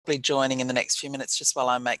Be joining in the next few minutes just while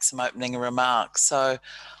I make some opening remarks. So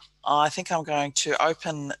I think I'm going to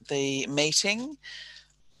open the meeting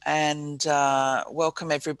and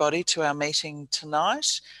welcome everybody to our meeting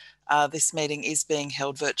tonight. This meeting is being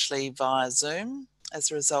held virtually via Zoom as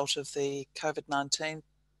a result of the COVID-19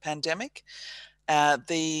 pandemic.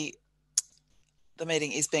 The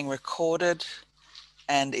meeting is being recorded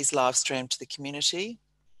and is live streamed to the community.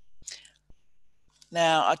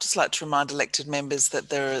 Now, I'd just like to remind elected members that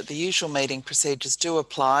the usual meeting procedures do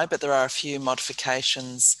apply, but there are a few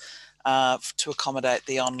modifications to accommodate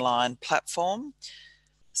the online platform.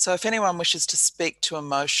 So if anyone wishes to speak to a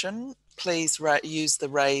motion, please use the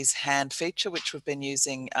raise hand feature, which we've been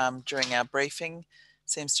using during our briefing.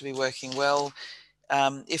 Seems to be working well.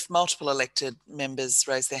 If multiple elected members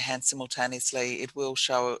raise their hand simultaneously, it will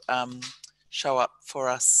show up for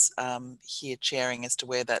us here chairing as to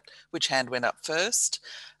which hand went up first.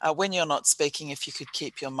 When you're not speaking, if you could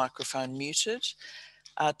keep your microphone muted.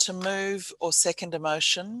 To move or second a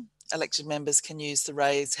motion, elected members can use the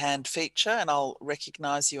raise hand feature and I'll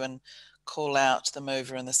recognise you and call out the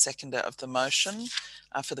mover and the seconder of the motion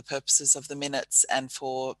for the purposes of the minutes and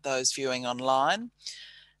for those viewing online.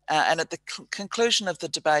 And at the conclusion of the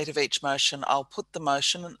debate of each motion, I'll put the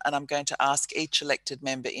motion and I'm going to ask each elected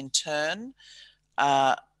member in turn,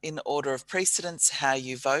 in order of precedence, how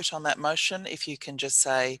you vote on that motion. If you can just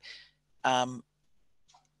say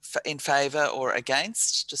in favour or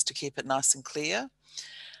against, just to keep it nice and clear.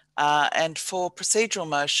 And for procedural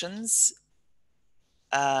motions,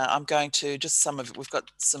 I'm going to we've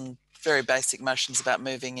got some very basic motions about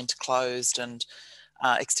moving into closed and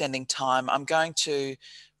extending time. I'm going to,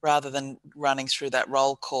 rather than running through that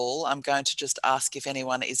roll call, I'm going to just ask if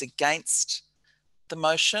anyone is against the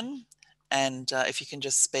motion and if you can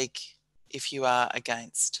just speak if you are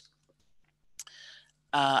against.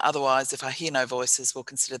 Otherwise, if I hear no voices, we'll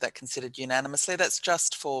consider that considered unanimously. That's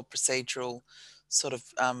just for procedural sort of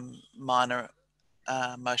minor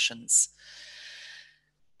motions.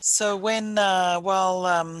 So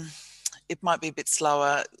while it might be a bit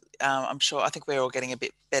slower, I think we're all getting a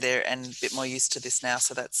bit better and a bit more used to this now,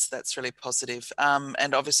 so that's really positive.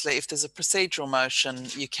 And obviously, if there's a procedural motion,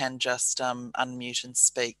 you can just unmute and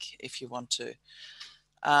speak if you want to.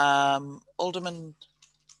 Alderman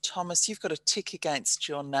Thomas, you've got a tick against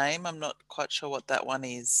your name. I'm not quite sure what that one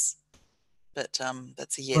is, but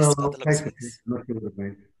that's a yes by the looks of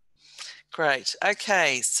it. Great.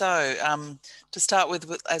 Okay, so to start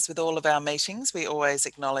with, as with all of our meetings, we always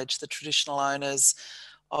acknowledge the traditional owners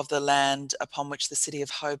of the land upon which the City of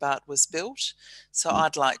Hobart was built. So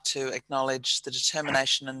I'd like to acknowledge the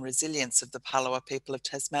determination and resilience of the Palawa people of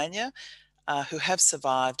Tasmania, who have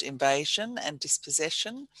survived invasion and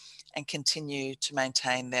dispossession and continue to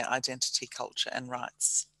maintain their identity, culture and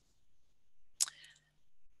rights.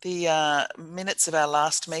 The minutes of our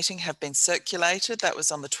last meeting have been circulated. That was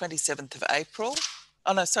on the 27th of April.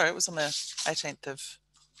 Oh no, sorry, it was on the 18th of...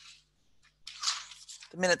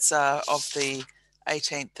 The minutes are of the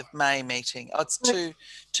 18th of May meeting. Oh, it's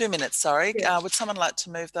two minutes, sorry. Yeah. Would someone like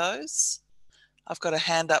to move those? I've got a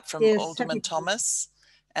hand up from Alderman Thomas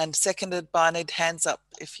and seconded by, I need hands up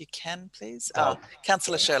if you can, please. Oh,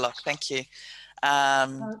 Councillor Sherlock, thank you.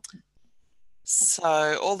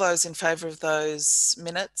 So all those in favour of those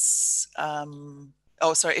minutes,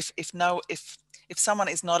 oh, sorry, if someone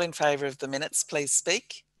is not in favour of the minutes, please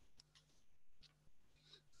speak.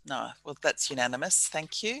 No, well, that's unanimous,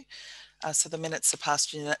 thank you. So the minutes are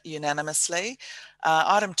passed unanimously.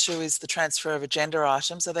 Item 2 is the transfer of agenda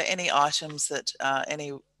items. Are there any items that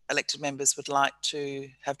any elected members would like to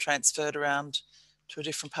have transferred around to a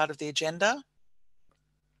different part of the agenda?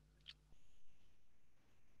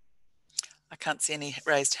 I can't see any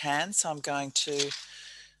raised hands, so I'm going to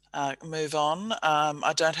move on.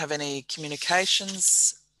 I don't have any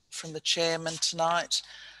communications from the chairman tonight,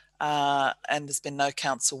 and there's been no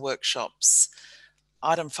council workshops.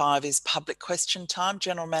 Item 5 is public question time.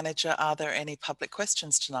 General Manager, are there any public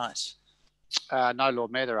questions tonight? No,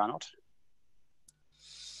 Lord Mayor, there are not.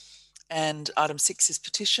 And item 6 is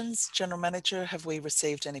petitions. General Manager, have we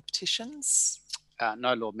received any petitions?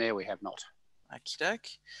 No, Lord Mayor, we have not. Okie doke.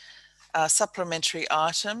 Supplementary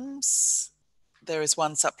items. There is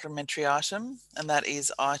one supplementary item, and that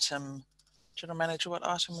is item... General Manager, what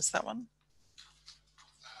item was that one?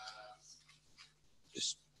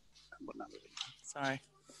 What number is it? Sorry.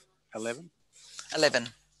 11. 11.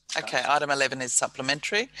 Okay, item 11 is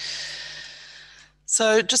supplementary.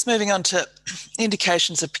 So just moving on to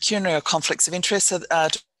indications of pecuniary or conflicts of interest. So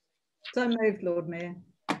moved, Lord Mayor.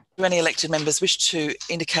 Do any elected members wish to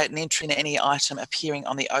indicate an entry in any item appearing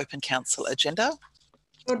on the open council agenda?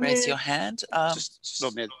 Lord raise Mayor, your hand. Just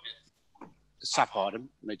Lord Mayor, the sub item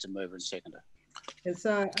needs a mover and seconder.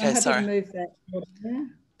 so Okay, I'm happy sorry. to move that, Lord Mayor.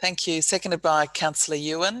 Thank you. Seconded by Councillor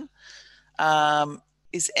Ewan.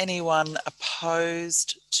 Is anyone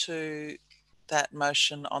opposed to that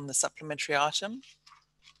motion on the supplementary item?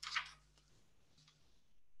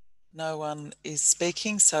 No one is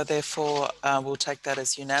speaking, so therefore we'll take that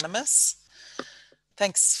as unanimous.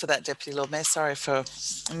 Thanks for that, Deputy Lord Mayor. Sorry for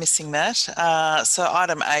missing that. So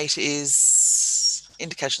item 8 is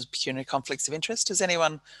indications of pecuniary conflicts of interest. Does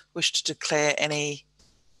anyone wish to declare any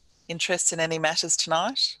interest in any matters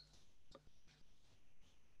tonight?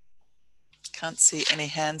 Can't see any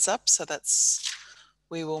hands up, so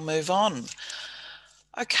we will move on.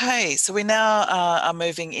 Okay, so we now are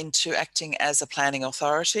moving into acting as a planning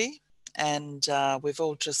authority, and we've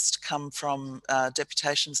all just come from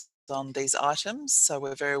deputations on these items, so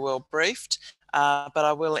we're very well briefed. But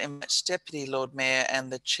I will invite Deputy Lord Mayor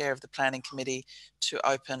and the Chair of the Planning Committee to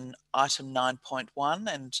open item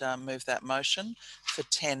 9.1 and move that motion for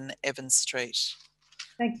 10 Evans Street.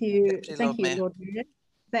 Thank you. Deputy Thank Lord you, Mayor. Lord Mayor.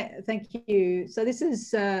 Thank you. So this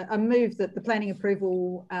is a move that the planning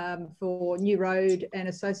approval for new road and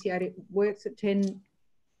associated works at 10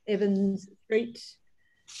 Evans Street.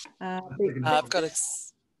 I've got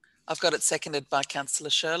it seconded by Councillor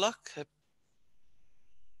Sherlock.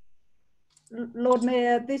 Lord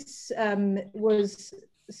Mayor, this was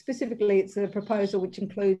specifically, it's a proposal which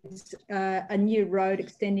includes a new road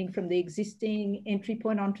extending from the existing entry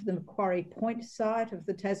point onto the Macquarie Point site of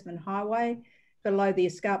the Tasman Highway, below the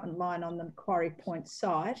escarpment line on the Macquarie Point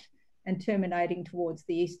site, and terminating towards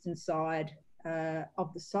the eastern side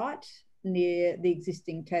of the site near the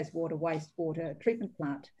existing Taswater wastewater treatment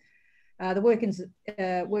plant. The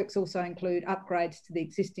works also include upgrades to the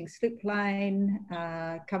existing slip lane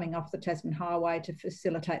coming off the Tasman Highway to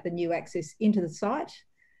facilitate the new access into the site,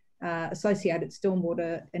 associated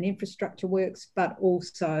stormwater and infrastructure works, but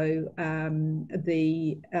also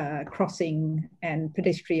the crossing and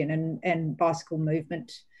pedestrian and bicycle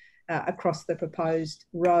movement across the proposed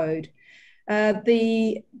road.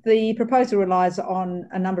 The proposal relies on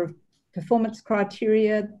a number of performance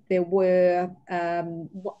criteria. There was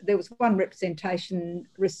one representation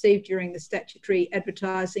received during the statutory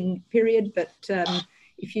advertising period, but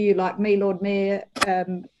if you, like me, Lord Mayor,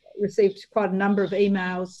 received quite a number of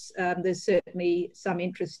emails, there's certainly some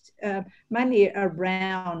interest, mainly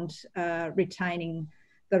around retaining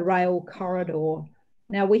the rail corridor.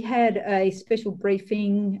 Now, we had a special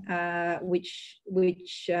briefing, and we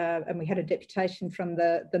had a deputation from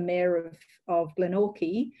the Mayor of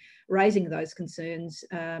Glenorchy raising those concerns,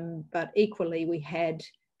 but equally we had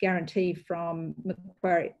guarantee from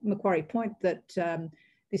Macquarie Point that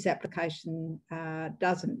this application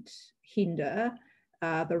doesn't hinder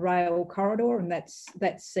the rail corridor, and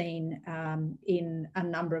that's seen in a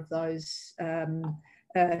number of those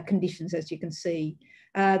conditions, as you can see.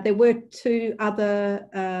 There were two other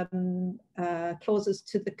clauses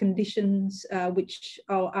to the conditions, which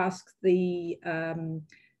I'll ask the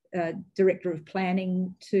Director of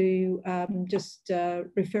Planning to just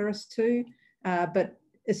refer us to, but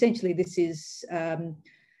essentially this is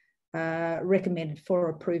recommended for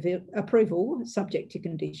approval subject to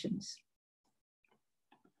conditions.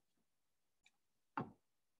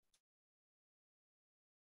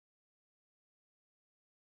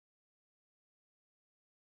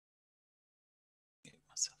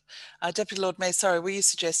 Deputy Lord Mayor, sorry, were you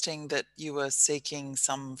suggesting that you were seeking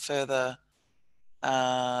some further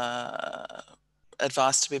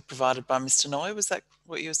advice to be provided by Mr. Noy? Was that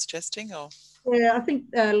what you were suggesting? Or? Yeah, I think,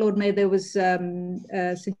 Lord Mayor, there was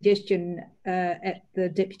a suggestion at the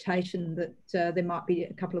deputation that there might be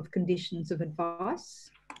a couple of conditions of advice.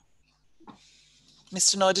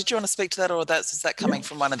 Mr. Noy, did you want to speak to that, or is that coming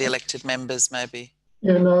from one of the elected members maybe?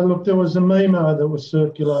 Yeah, no, look, there was a memo that was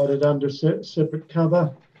circulated under separate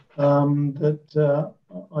cover that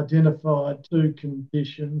identified two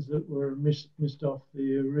conditions that were missed off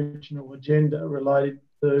the original agenda related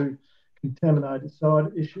to contaminated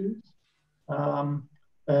site issues.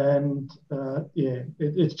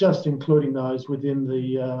 It's just including those within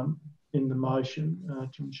the in the motion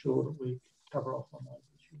to ensure that we cover off on those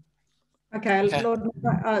issues. Okay, Lord,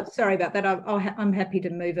 sorry about that. I'm happy to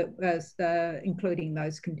move it as including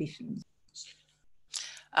those conditions.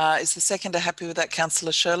 Is the seconder happy with that,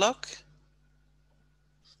 Councillor Sherlock?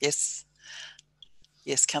 Yes.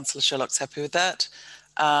 Yes, Councillor Sherlock's happy with that.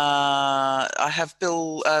 I have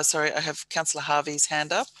I have Councillor Harvey's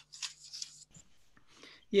hand up.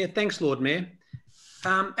 Yeah, thanks, Lord Mayor.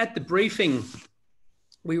 At the briefing,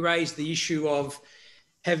 we raised the issue of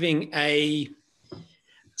having a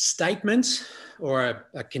statement or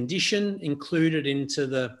a condition included into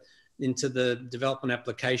the development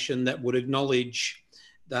application that would acknowledge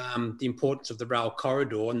the importance of the rail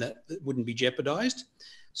corridor and that it wouldn't be jeopardised.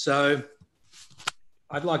 So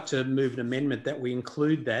I'd like to move an amendment that we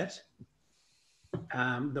include that.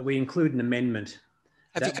 That we include an amendment.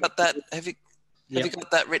 Have you got that? Have you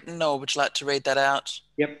got that written, or would you like to read that out?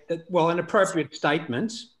 Yep. Well, an appropriate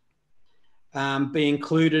statement be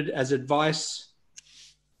included as advice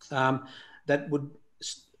that would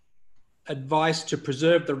advise to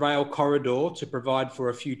preserve the rail corridor to provide for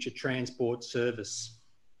a future transport service.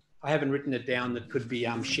 I haven't written it down that could be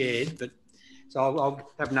shared, but so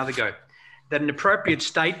I'll have another go. That an appropriate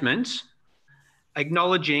statement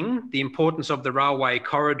acknowledging the importance of the railway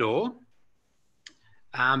corridor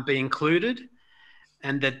be included,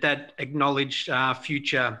 and that acknowledge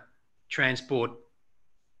future transport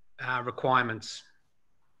requirements.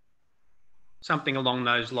 Something along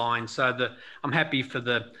those lines. So I'm happy for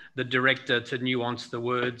the director to nuance the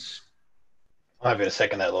words. I'm happy to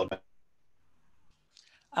second that, Lord.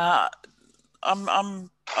 I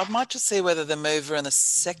might just see whether the mover and the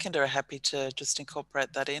seconder are happy to just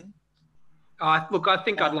incorporate that in. Look, I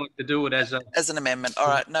think I'd like to do it as an amendment. All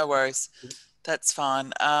right, no worries. That's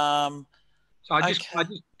fine. So I just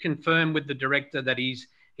confirm with the director that he's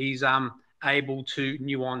able to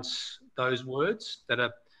nuance those words, that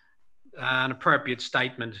an appropriate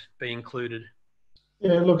statement be included.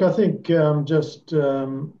 Yeah, look, I think I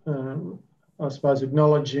suppose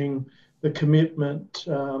acknowledging the commitment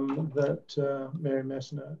that Mary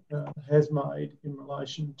Messner has made in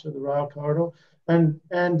relation to the rail corridor and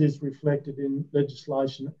is reflected in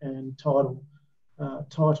legislation and title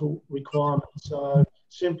requirements. So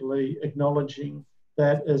simply acknowledging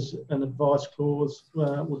that as an advice clause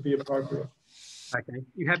would be appropriate. Okay,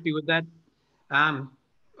 you happy with that,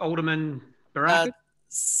 Alderman Barakas?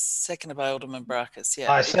 Seconded by Alderman Barakas,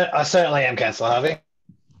 yeah. I certainly am, Councillor Harvey.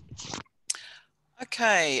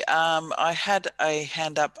 Okay, I had a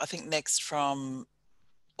hand up, I think next from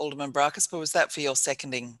Alderman Barakas, but was that for your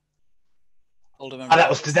seconding, Alderman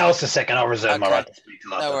Barakas? That was the second. I'll reserve my right to speak to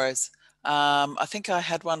that. No worries. I think I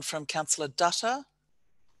had one from Councillor Dutta.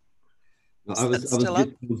 No,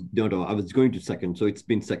 I was going to second, so it's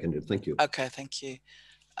been seconded. Thank you. Okay, thank you.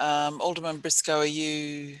 Alderman Briscoe, are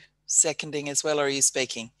you seconding as well, or are you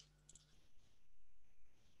speaking?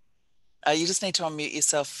 You just need to unmute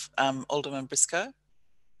yourself, Alderman Briscoe.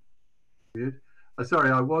 Sorry,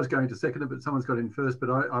 I was going to second it, but someone's got in first. But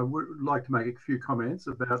I would like to make a few comments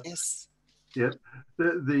about. Yes. Yeah,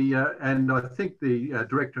 and I think the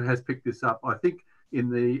director has picked this up. I think in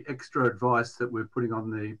the extra advice that we're putting on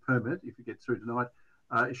the permit, if it gets through tonight,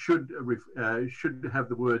 it should have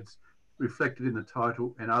the words reflected in the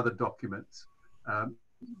title and other documents.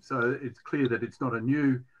 So it's clear that it's not a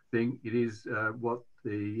new thing. It is what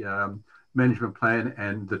the management plan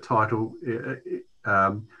and the title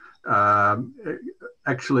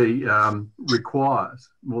actually requires,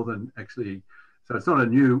 more than actually. So it's not a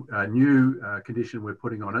new condition we're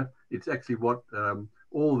putting on it. It's actually what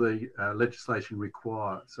all the legislation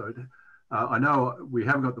requires. So I know we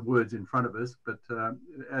haven't got the words in front of us, but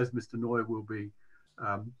as Mr. Noy will be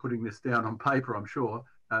putting this down on paper, I'm sure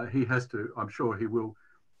he has to. I'm sure he will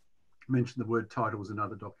mention the word titles and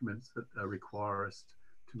other documents that require us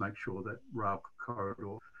to make sure that rail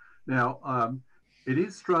corridor. Now, it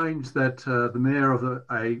is strange that the mayor of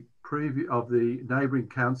the neighbouring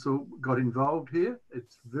council got involved here.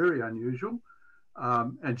 It's very unusual,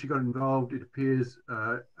 and she got involved, it appears,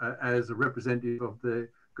 as a representative of the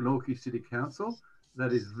Glenorchy City Council.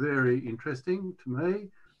 That is very interesting to me,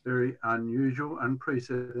 very unusual,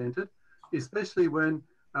 unprecedented, especially when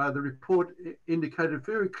the report indicated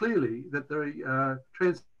very clearly that the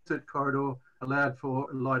transit corridor allowed for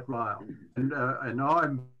light rail. And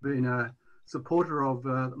I've been a supporter of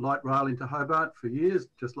light rail into Hobart for years,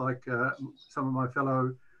 just like some of my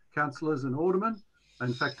fellow councillors and aldermen.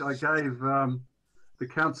 In fact, I gave the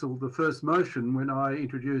council the first motion when I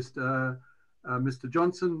introduced Mr.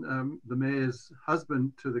 Johnson, the mayor's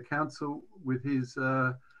husband, to the council with his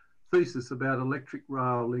thesis about electric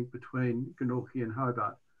rail link between Glenorchy and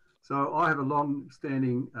Hobart. So I have a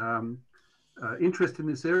long-standing interest in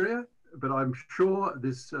this area, but I'm sure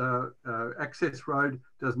this access road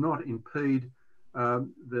does not impede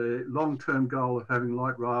the long-term goal of having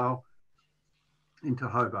light rail into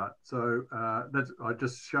Hobart. So I'm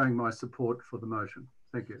just showing my support for the motion.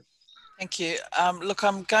 Thank you. Thank you. Look,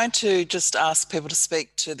 I'm going to just ask people to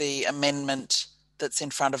speak to the amendment that's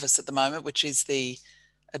in front of us at the moment, which is the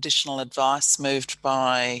additional advice moved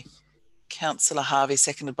by Councillor Harvey,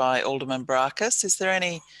 seconded by Alderman Barakas. Is there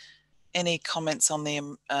any comments on the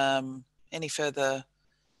any further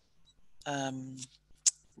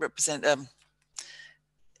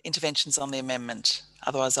interventions on the amendment?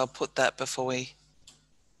 Otherwise, I'll put that before we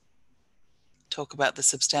talk about the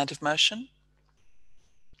substantive motion.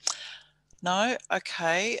 No?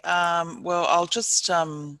 Okay. Well, I'll just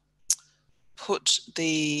put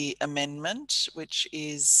the amendment, which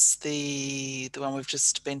is the one we've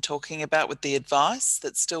just been talking about with the advice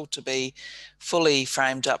that's still to be fully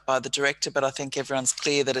framed up by the director, but I think everyone's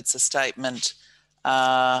clear that it's a statement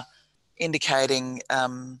indicating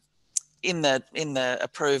in the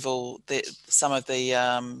approval some of the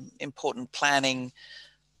important planning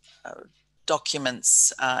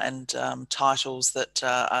documents and titles that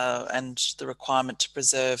and the requirement to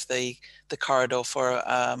preserve the corridor for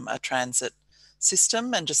a transit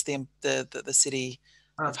system, and just the city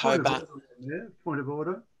of Hobart. Point of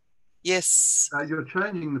order. Yes. You're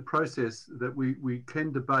changing the process that we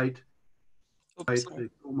can debate the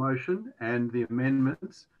full motion and the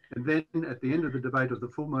amendments, and then at the end of the debate of the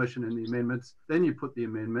full motion and the amendments, then you put the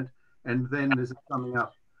amendment, and then there's a summing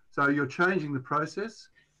up. So you're changing the process.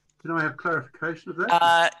 Can I have clarification of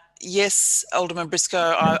that? Yes, Alderman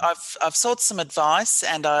Briscoe, I've sought some advice,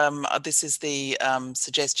 and this is the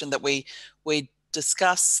suggestion that we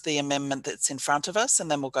discuss the amendment that's in front of us,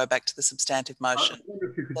 and then we'll go back to the substantive motion. I wonder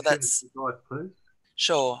if you could So share that's the advice, please.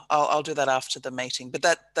 Sure, I'll do that after the meeting. But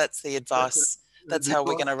that's the advice. That's how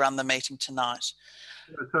we're going to run the meeting tonight.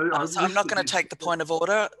 So I'm not going to take the point of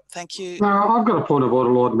order. Thank you. No, I've got a point of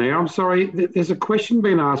order, Lord Mayor. I'm sorry. There's a question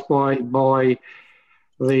being asked by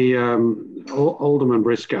the Alderman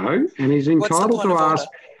Briscoe, and he's entitled to ask.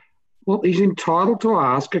 Well, he's entitled to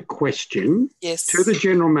ask a question to the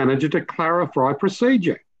General Manager to clarify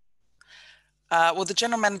procedure. Well, the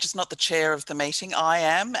General Manager's not the chair of the meeting. I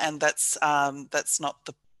am, and that's not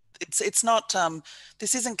the. It's not.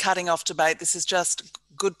 This isn't cutting off debate. This is just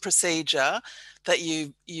good procedure that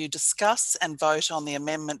you discuss and vote on the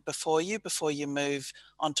amendment before you move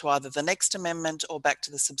on to either the next amendment or back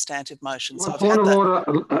to the substantive motion. My point of order,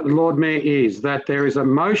 Lord Mayor, is that there is a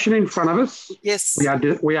motion in front of us. Yes.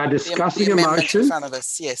 We are discussing the a motion in front of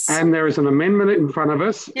us. Yes. And there is an amendment in front of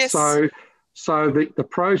us. Yes. So the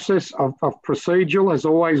process of procedural has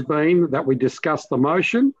always been that we discuss the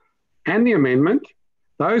motion and the amendment.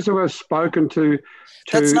 Those who have spoken to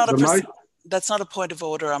that's not a point of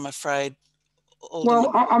order, I'm afraid.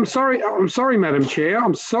 Alderman. Well, I'm sorry, Madam Chair.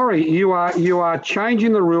 I'm sorry. You are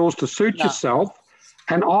changing the rules to suit yourself,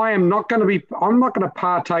 and I'm not going to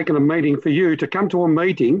partake in a meeting for you to come to a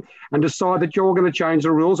meeting and decide that you're going to change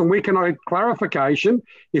the rules, and we can have clarification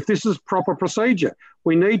if this is proper procedure.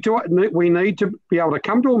 We need to be able to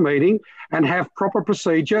come to a meeting and have proper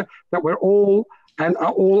procedure that we're all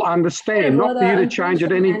understand, not for you to change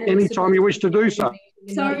it any time you wish to do so.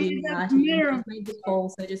 Sorry, Mayor, made the call,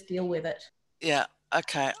 so just deal with it. Yeah.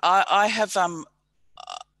 Okay. I have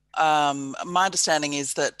my understanding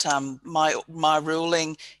is that my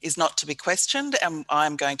ruling is not to be questioned, and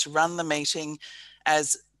I'm going to run the meeting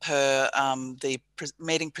as per the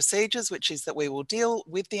meeting procedures, which is that we will deal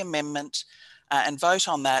with the amendment and vote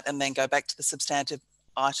on that, and then go back to the substantive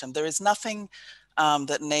item. There is nothing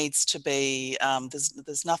that needs to be.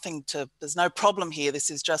 There's no problem here.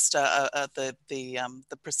 This is just the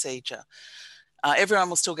procedure. Everyone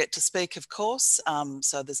will still get to speak, of course,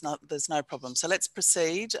 so there's no problem. So let's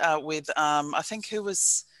proceed with, I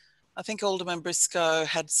think Alderman Briscoe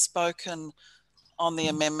had spoken on the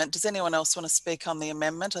amendment. Does anyone else want to speak on the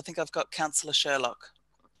amendment? I think I've got Councillor Sherlock.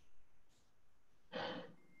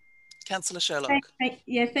 Councillor Sherlock.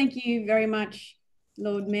 Yeah, thank you very much,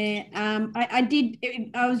 Lord Mayor.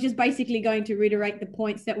 I was just basically going to reiterate the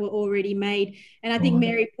points that were already made, and I think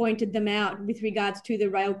Mary pointed them out with regards to the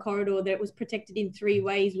rail corridor, that it was protected in 3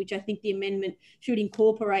 ways, which I think the amendment should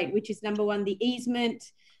incorporate, which is number 1, the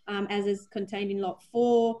easement, as is contained in Lot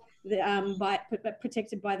 4,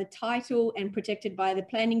 protected by the title and protected by the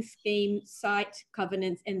planning scheme, site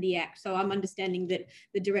covenants, and the Act. So I'm understanding that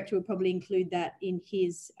the Director will probably include that in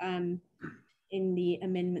his in the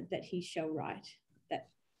amendment that he shall write.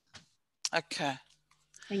 Okay.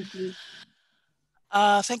 Thank you.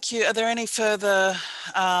 Thank you. Are there any further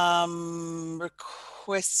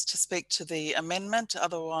requests to speak to the amendment?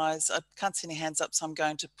 Otherwise, I can't see any hands up, so I'm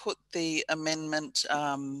going to put the amendment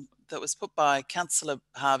that was put by Councillor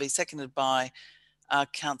Harvey, seconded by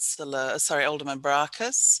Alderman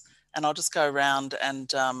Barakis, and I'll just go around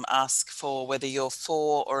and ask for whether you're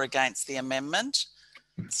for or against the amendment,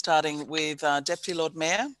 starting with Deputy Lord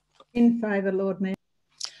Mayor. In favour, Lord Mayor.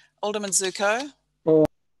 Alderman Zuko. For.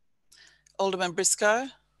 Alderman Briscoe.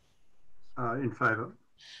 In favour.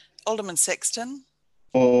 Alderman Sexton.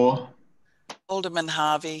 For. Alderman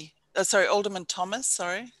Harvey. Alderman Thomas,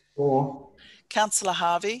 sorry. For. Councillor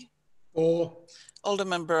Harvey. For.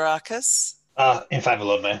 Alderman Barakis. In favour,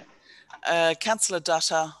 Lord Mayor. Councillor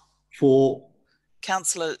Dutta. For.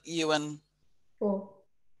 Councillor Ewan. For.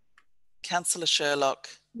 Councillor Sherlock.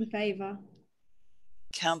 In favour.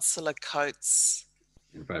 Councillor Coates.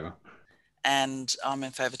 In favour. And I'm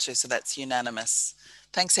in favour too, so that's unanimous.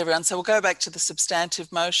 Thanks, everyone. So we'll go back to the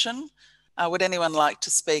substantive motion. Would anyone like to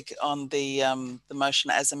speak on the motion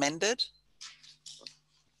as amended?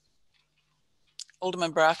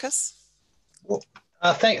 Alderman Barakis. Well,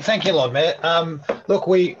 thank you, Lord Mayor. Look,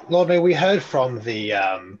 Lord Mayor, we heard from the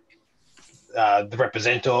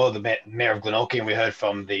representative, the Mayor of Glenorchy, and we heard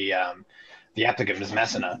from the applicant, Ms.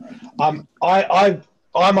 Massena.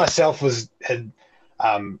 I myself was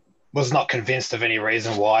not convinced of any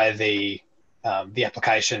reason why the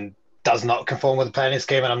application does not conform with the planning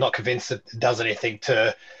scheme, and I'm not convinced that it does anything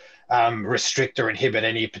to restrict or inhibit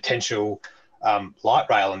any potential light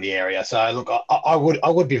rail in the area. So look, I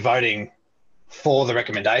would be voting for the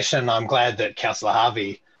recommendation. I'm glad that Councillor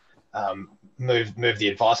Harvey moved the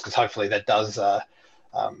advice, because hopefully that does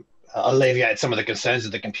alleviate some of the concerns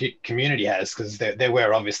that the community has, because there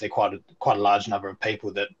were obviously quite a large number of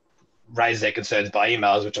people that raised their concerns by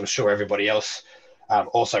emails, which I'm sure everybody else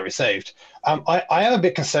also received. I am a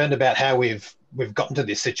bit concerned about how we've gotten to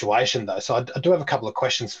this situation, though. So I do have a couple of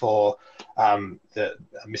questions for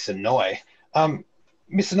Mr. Noy.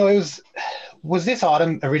 Mr. Noy, was this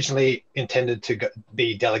item originally intended to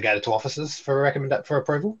be delegated to officers for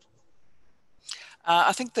approval?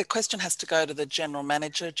 I think the question has to go to the General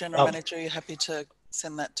Manager. General Manager, are you happy to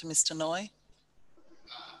send that to Mr. Noy?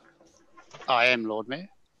 I am, Lord Mayor.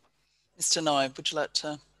 Mr. Noy, would you like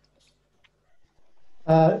to?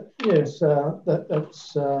 Yes,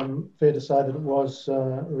 that's fair to say that it was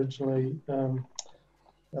originally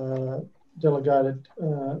delegated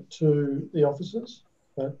to the officers,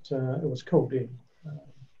 but it was called in,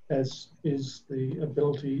 as is the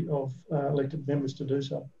ability of elected members to do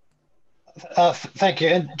so. Thank you.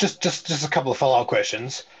 And just a couple of follow-up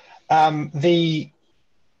questions.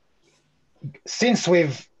 Since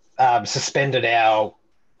we've suspended our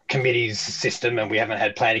committees system and we haven't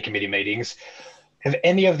had planning committee meetings, have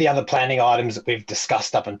any of the other planning items that we've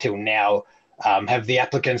discussed up until now, have the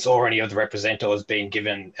applicants or any of the representatives been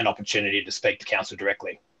given an opportunity to speak to council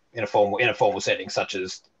directly in a formal setting such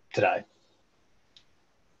as today?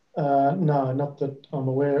 No, not that I'm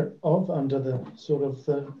aware of, under the sort of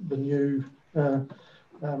the new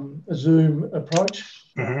Zoom approach.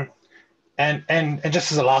 Mm-hmm. And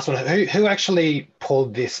just as a last one, who actually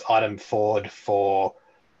pulled this item forward for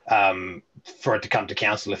it to come to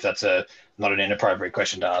council, if that's not an inappropriate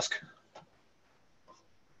question to ask?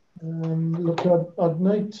 Look, I'd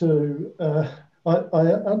need to. I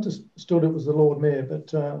understood it was the Lord Mayor,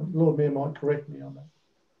 but Lord Mayor might correct me on that.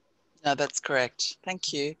 No, that's correct.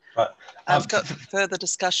 Thank you. Right. I've got further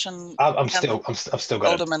discussion. I've still got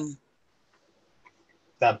Alderman.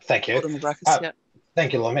 Thank you. Alderman Barakis, yeah.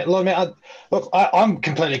 Thank you, Lord Mayor. Lord Mayor, look, I'm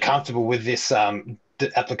completely comfortable with this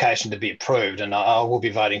application to be approved, and I will be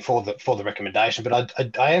voting for the recommendation. But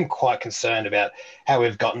I am quite concerned about how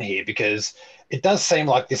we've gotten here, because it does seem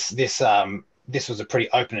like this was a pretty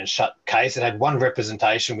open and shut case. It had one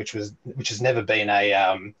representation, which has never been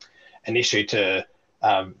an issue for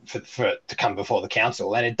it to come before the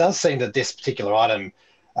council, and it does seem that this particular item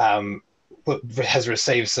has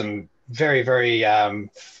received some very, very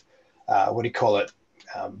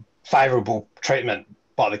favourable treatment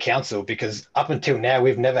by the council, because up until now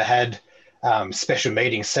we've never had special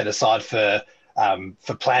meetings set aside for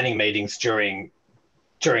planning meetings during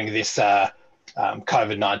this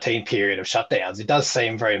COVID-19 period of shutdowns. It does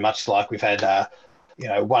seem very much like we've had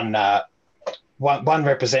one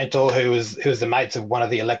representative who was the mates of one of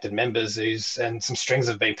the elected members, and some strings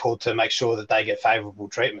have been pulled to make sure that they get favourable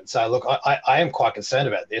treatment. So look, I am quite concerned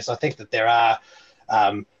about this. I think that there are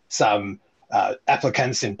some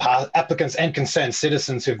applicants and concerned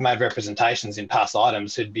citizens who've made representations in past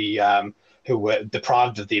items who were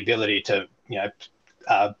deprived of the ability to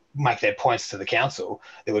make their points to the council,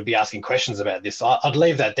 that would be asking questions about this. I'd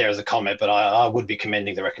leave that there as a comment, but I would be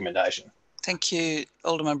commending the recommendation. Thank you,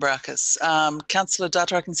 Alderman Barakis. Councillor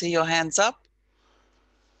Dutta, I can see your hands up.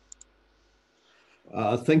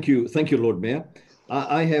 Thank you, Lord Mayor.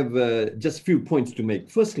 I have just a few points to make.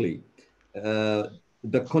 Firstly,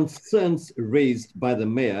 the concerns raised by the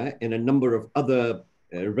mayor and a number of other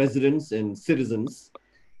residents and citizens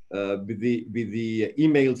with the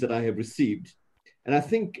emails that I have received. And I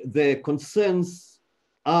think their concerns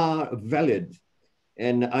are valid.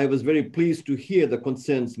 And I was very pleased to hear the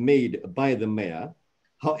concerns made by the mayor.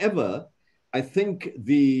 However, I think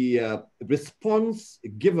the response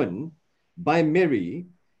given by Mary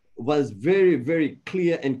was very, very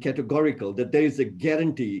clear and categorical that there is a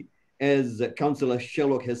guarantee, as Councillor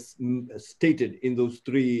Sherlock has stated, in those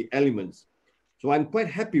three elements. So I'm quite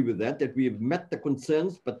happy with that we have met the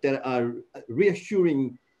concerns, but there are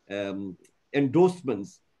reassuring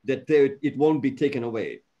endorsements that it won't be taken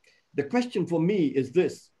away. The question for me is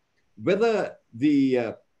this: whether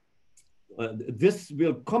this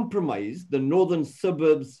will compromise the northern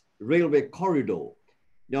suburbs railway corridor.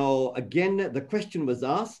 Now, again, the question was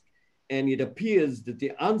asked, and it appears that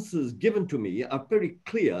the answers given to me are very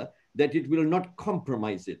clear that it will not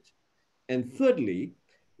compromise it. And thirdly,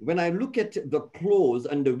 when I look at the clause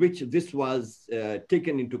under which this was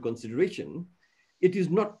taken into consideration, it is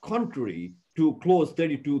not contrary to clause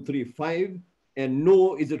 32.3.5, and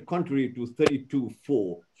nor is it contrary to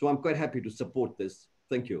 32.4. So I'm quite happy to support this.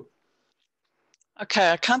 Thank you.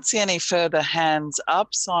 Okay, I can't see any further hands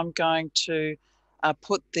up, so I'm going to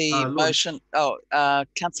put the motion. Oh,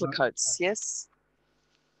 Councillor Coates, yes?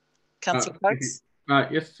 Councillor Coates?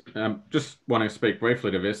 Yes, just want to speak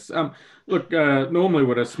briefly to this. Look, normally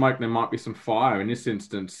with a smoke, there might be some fire. In this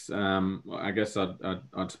instance, I guess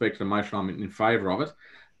I'd speak to the motion. I'm in favour of it.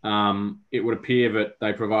 It would appear that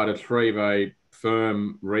they provided three very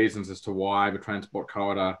firm reasons as to why the transport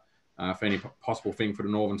corridor for any possible thing for the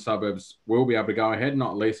northern suburbs will be able to go ahead,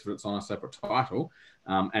 not least if it's on a separate title,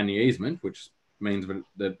 and the easement, which means that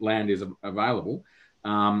the land is available,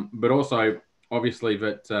 but also obviously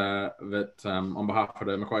that on behalf of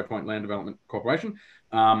the Macquarie Point Land Development Corporation,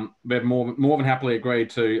 they've more than happily agreed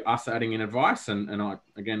to us adding in advice, and I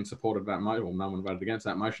again supported that motion. Well, no one voted against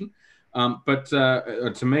that motion, but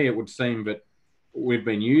to me it would seem that we've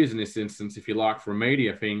been used in this instance, if you like, for a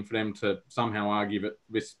media thing, for them to somehow argue that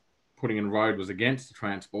this putting in road was against the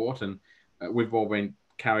transport, and we've all been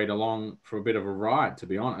carried along for a bit of a ride, to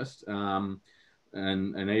be honest, and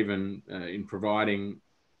even in providing,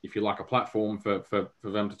 if you like, a platform for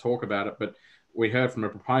them to talk about it. But we heard from a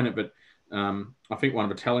proponent, but I think one of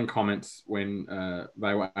the telling comments when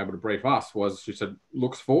they were able to brief us was she said,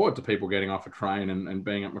 looks forward to people getting off a train and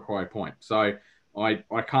being at Macquarie Point. So I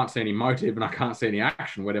can't see any motive and I can't see any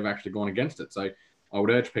action where they've actually gone against it. So I would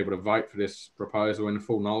urge people to vote for this proposal in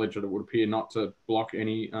full knowledge that it would appear not to block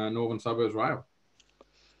any northern suburbs rail.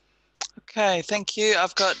 Okay, thank you.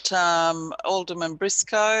 I've got Alderman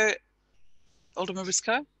Briscoe. Alderman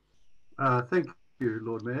Briscoe? Thank you,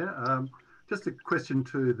 Lord Mayor. Just a question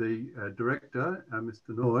to the Director, Mr.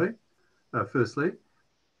 Noy, firstly.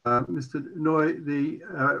 Mr. Noy, the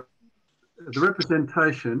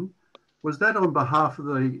representation, was that on behalf of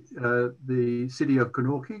the City of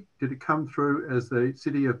Glenorchy? Did it come through as the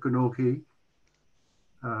City of Glenorchy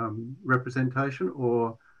representation,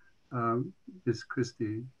 or Ms.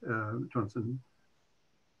 Christy Johnson?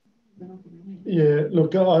 Yeah,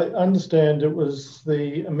 look, I understand it was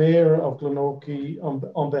the Mayor of Glenorchy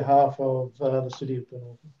on behalf of the City of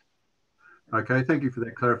Glenorchy. Okay, thank you for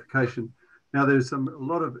that clarification. Now, there's a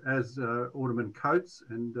lot of, as Alderman Coates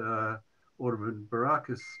and Alderman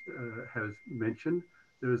Barakis has mentioned,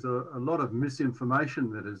 there's a lot of misinformation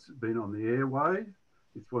that has been on the airway.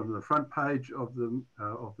 It's on the front page of the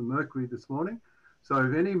Mercury this morning. So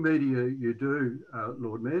if any media you do,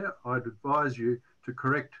 Lord Mayor, I'd advise you to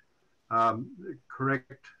correct the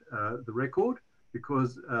record,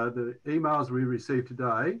 because the emails we received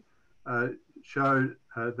today show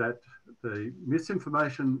that the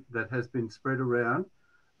misinformation that has been spread around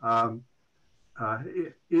will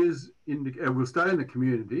stay in the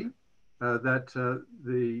community, that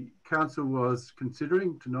the council was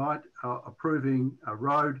considering tonight approving a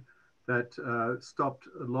road that stopped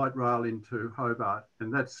light rail into Hobart,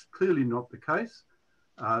 and that's clearly not the case,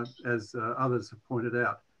 as others have pointed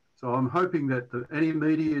out. So I'm hoping that any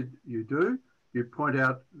media you do, you point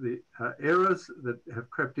out the errors that have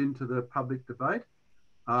crept into the public debate,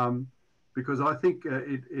 because I think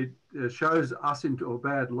it shows us into a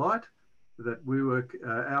bad light that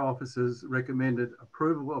our officers recommended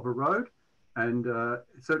approval of a road, and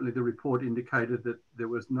certainly the report indicated that there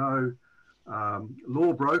was no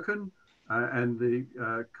law broken, and the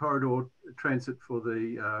corridor transit for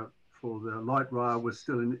the light rail was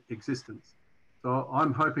still in existence. So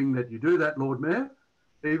I'm hoping that you do that, Lord Mayor,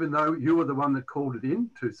 even though you were the one that called it in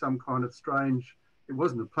to some kind of strange, it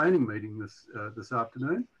wasn't a planning meeting this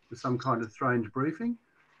afternoon, to some kind of strange briefing,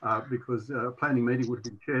 because a planning meeting would have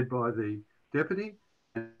been chaired by the deputy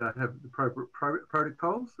and have the appropriate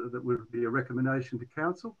protocols that would be a recommendation to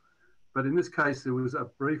council. But in this case, there was a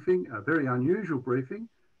briefing, a very unusual briefing.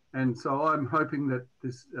 And so I'm hoping that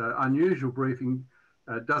this unusual briefing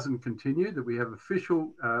doesn't continue, that we have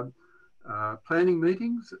official planning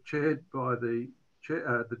meetings chaired by the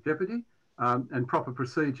deputy, and proper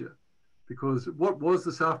procedure. Because what was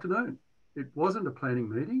this afternoon? It wasn't a planning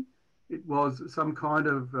meeting. It was some kind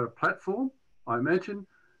of platform, I imagine,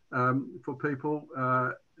 for people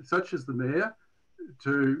such as the mayor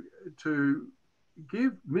to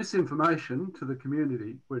give misinformation to the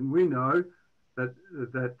community when we know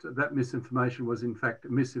that misinformation was in fact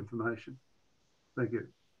misinformation. Thank you.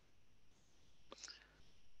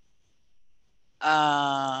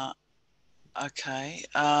 Okay.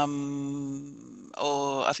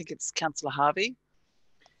 Or I think it's Councillor Harvey.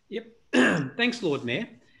 Yep. Thanks, Lord Mayor.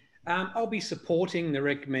 I'll be supporting the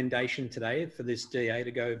recommendation today for this DA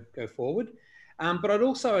to go forward. But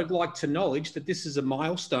I'd like to acknowledge that this is a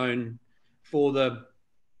milestone for the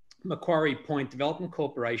Macquarie Point Development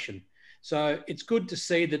Corporation. So it's good to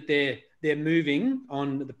see that they're moving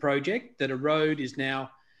on the project, that a road is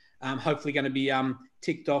now hopefully going to be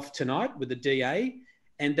ticked off tonight with the DA,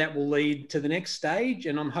 and that will lead to the next stage.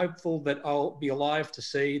 And I'm hopeful that I'll be alive to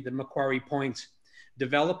see the Macquarie Point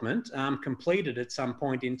development completed at some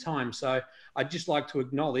point in time. So I'd just like to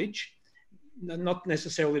acknowledge, not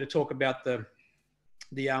necessarily to talk about the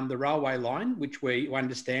railway line, which we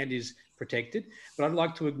understand is protected, but I'd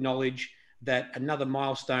like to acknowledge that another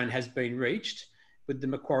milestone has been reached with the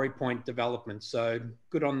Macquarie Point development. So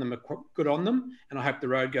good on them, and I hope the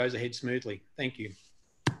road goes ahead smoothly. Thank you.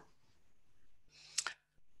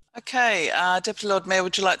 Okay, Deputy Lord Mayor,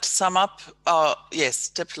 would you like to sum up? Oh, yes,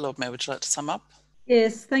 Deputy Lord Mayor, would you like to sum up?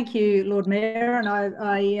 Yes, thank you, Lord Mayor. And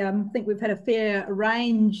I think we've had a fair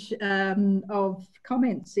range of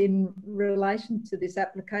comments in relation to this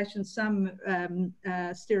application, some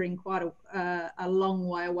steering quite a long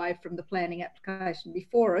way away from the planning application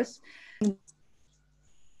before us.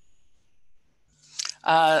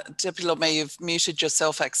 Deputy Lord Mayor, you've muted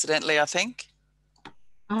yourself accidentally, I think.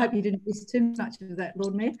 I hope you didn't miss too much of that,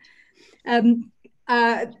 Lord Mayor.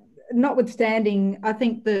 Notwithstanding, I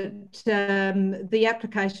think that the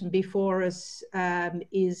application before us I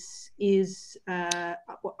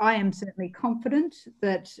am certainly confident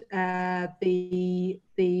that the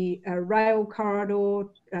rail corridor,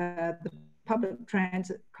 the public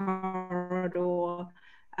transit corridor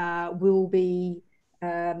will be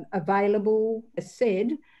available. As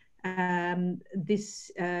said, this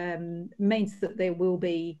means that there will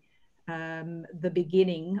be the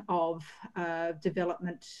beginning of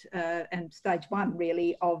development and stage one,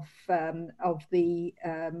 really, of the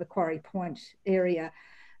Macquarie Point area.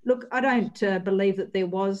 Look, I don't believe that there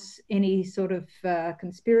was any sort of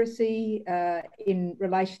conspiracy in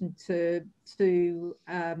relation to the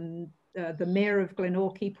Mayor of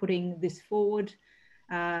Glenorchy putting this forward.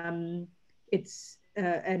 It's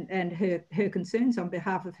and her concerns on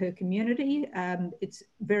behalf of her community. It's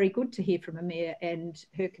very good to hear from a mayor and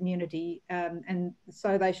her community, and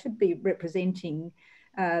so they should be representing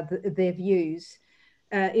their views.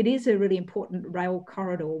 It is a really important rail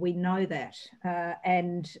corridor, we know that,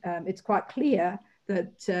 and it's quite clear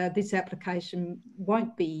that this application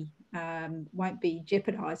won't be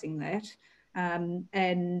jeopardising that. And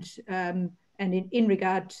in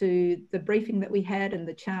regard to the briefing that we had and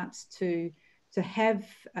the chance to have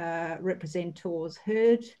representatives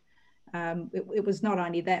heard, it was not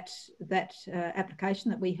only that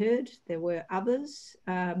application that we heard, there were others,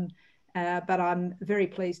 but I'm very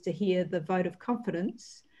pleased to hear the vote of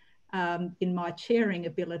confidence in my chairing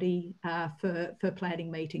ability for planning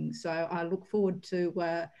meetings. So I look forward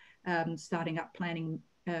to starting up planning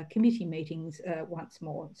committee meetings once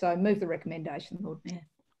more. So I move the recommendation, Lord Mayor.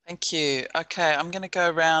 Thank you. Okay, I'm going to go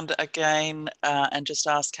around again and just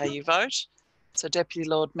ask how you vote. So Deputy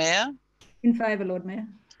Lord Mayor. In favour, Lord Mayor.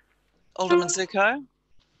 Alderman Zuko.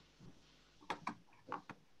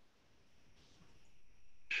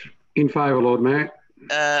 In favour, Lord Mayor.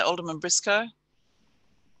 Alderman Briscoe.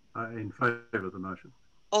 In favour of the motion.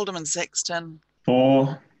 Alderman Sexton.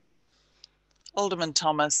 For. Alderman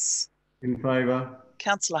Thomas. In favour.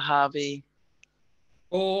 Councillor Harvey.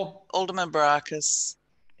 For. Alderman Barakis.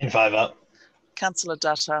 In favour. Councillor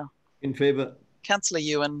Dutta. In favour. Councillor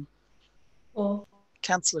Ewan. For.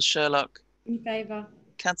 Councillor Sherlock. In favour.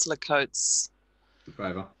 Councillor Coates. In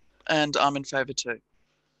favour. And I'm in favour too.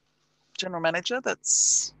 General Manager,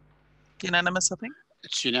 that's unanimous, I think.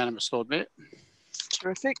 It's unanimous, Lord Mayor.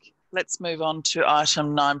 Terrific. Let's move on to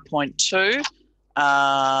item 9.2,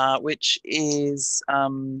 which is,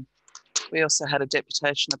 we also had a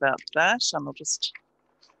deputation about that, and I'll just,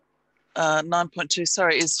 9.2,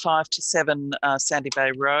 sorry, is 5 to 7 Sandy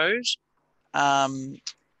Bay Road.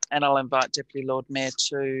 And I'll invite Deputy Lord Mayor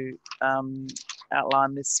to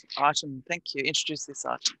outline this item. Thank you. Introduce this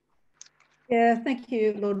item. Yeah, thank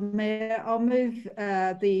you, Lord Mayor. I'll move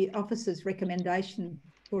the officer's recommendation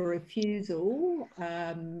for refusal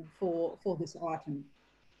for this item.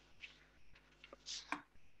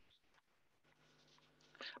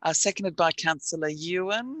 Seconded by Councillor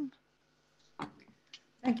Ewan.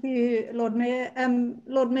 Thank you, Lord Mayor.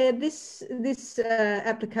 Lord Mayor, this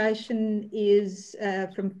application is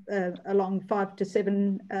from along 5 to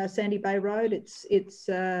 7 Sandy Bay Road. It's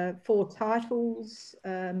 4 titles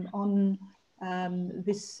on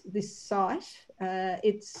this site.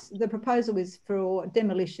 The proposal is for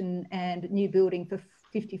demolition and new building for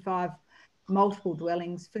 55 multiple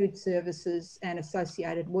dwellings, food services, and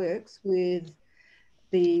associated works, with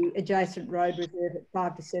the adjacent road reserve at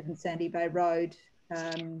 5 to 7 Sandy Bay Road.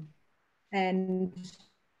 And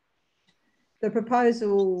the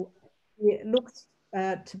proposal looks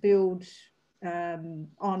to build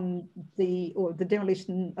on the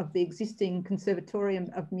demolition of the existing Conservatorium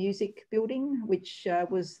of Music building, which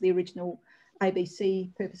was the original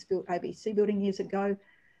ABC, purpose-built ABC building years ago.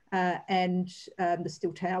 And the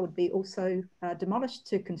steel tower would be also demolished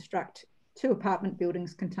to construct 2 apartment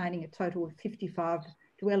buildings containing a total of 55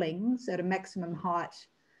 dwellings at a maximum height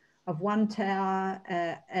of 1 tower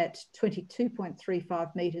at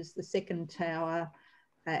 22.35 metres, the second tower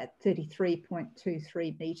at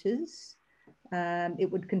 33.23 metres.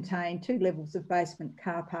 It would contain 2 levels of basement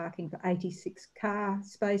car parking for 86 car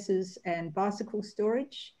spaces and bicycle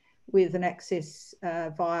storage, with an access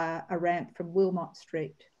via a ramp from Wilmot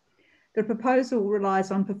Street. The proposal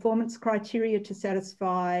relies on performance criteria to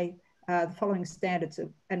satisfy the following standards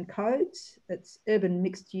and codes. It's urban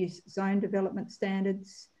mixed-use zone development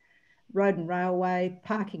standards, road and railway,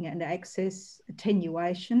 parking and access,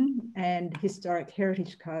 attenuation, and historic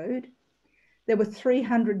heritage code. There were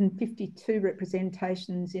 352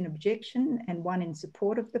 representations in objection and 1 in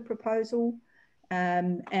support of the proposal.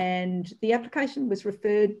 And the application was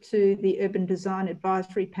referred to the Urban Design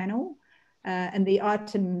Advisory Panel, and the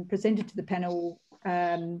item presented to the panel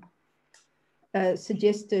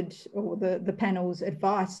suggested, or the panel's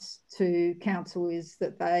advice to council is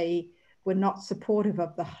that they were not supportive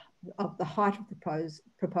of the height of the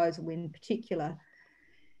proposal in particular.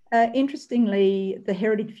 Interestingly, the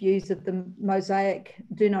heritage views of the mosaic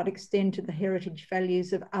do not extend to the heritage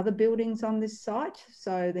values of other buildings on this site.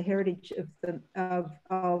 So the heritage of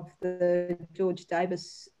the George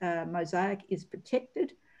Davis mosaic is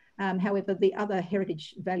protected. However, the other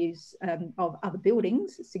heritage values of other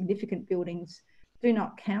buildings, significant buildings, do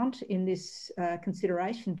not count in this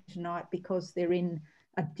consideration tonight because they're in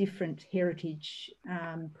a different heritage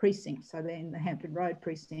precinct. So they're in the Hampton Road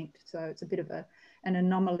precinct. So it's a bit of an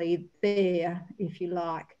anomaly there, if you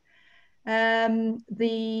like. So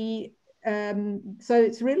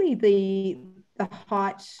it's really the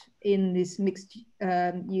height in this mixed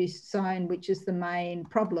use zone, which is the main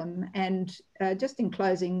problem. And just in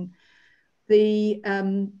closing, there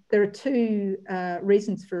are 2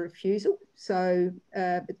 reasons for refusal. So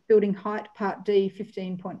building height, Part D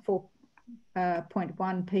 15.4.1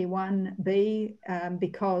 P1B,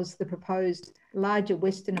 because the proposed larger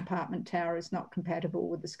western apartment tower is not compatible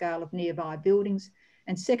with the scale of nearby buildings.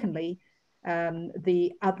 And secondly,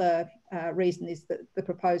 the other reason is that the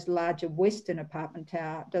proposed larger western apartment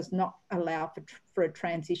tower does not allow for a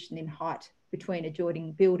transition in height between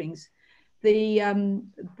adjoining buildings. The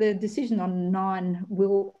decision on 9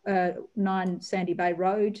 Sandy Bay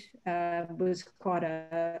Road was quite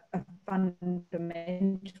a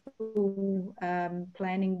fundamental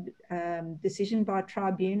planning decision by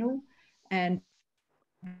tribunal, and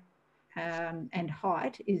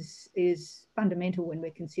height is fundamental when we're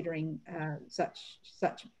considering such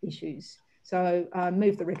issues. So I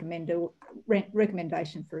move the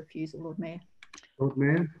recommendation for refusal, Lord Mayor. Lord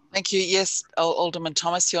Mayor. Thank you. Yes, Alderman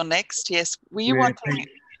Thomas, you're next. Yes, were you wanting?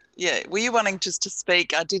 Yeah, were you wanting just to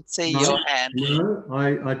speak? I did see your hand. No,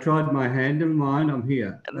 I tried my hand and mine. I'm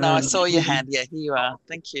here. No, I saw your hand. Yeah, here you are.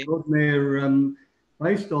 Thank you. Lord Mayor,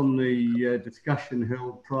 based on the discussion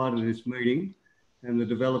held prior to this meeting and the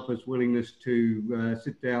developer's willingness to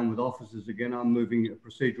sit down with officers again, I'm moving a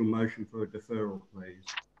procedural motion for a deferral, please.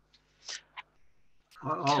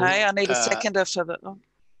 Okay, I need a seconder for the. Oh.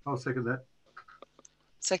 I'll second that.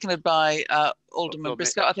 Seconded by Alderman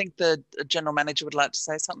Briscoe. I think the General Manager would like to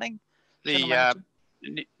say something. I'm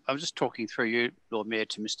just talking through you, Lord Mayor,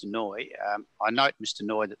 to Mr. Noy. I note, Mr.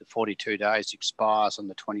 Noy, that the 42 days expires on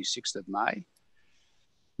the 26th of May.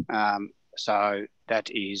 So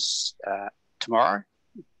that is tomorrow.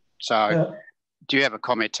 So do you have a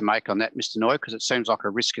comment to make on that, Mr. Noy? Because it seems like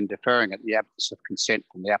a risk in deferring it in the absence of consent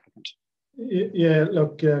from the applicant. Yeah,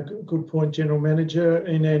 look, good point, General Manager.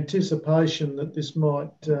 In anticipation that this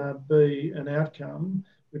might be an outcome,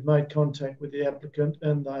 we've made contact with the applicant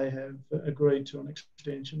and they have agreed to an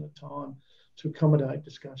extension of time to accommodate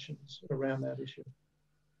discussions around that issue.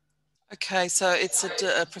 Okay, so it's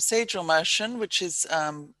a procedural motion which is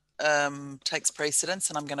takes precedence,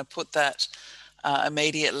 and I'm going to put that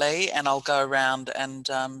immediately, and I'll go around and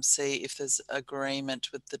see if there's agreement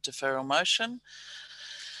with the deferral motion.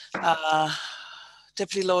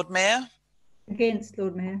 Deputy Lord Mayor? Against,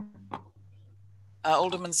 Lord Mayor.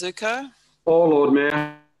 Alderman Zuko? For, Lord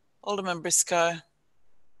Mayor. Alderman Briscoe?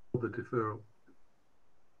 The deferral.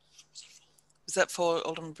 Is that for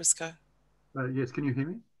Alderman Briscoe? Yes, can you hear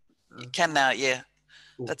me? You can now, yeah.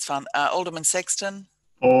 Cool. That's fine. Alderman Sexton?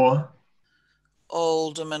 For.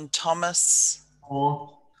 Alderman Thomas?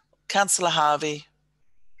 For. Councillor Harvey?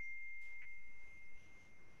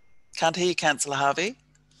 Can't hear you, Councillor Harvey.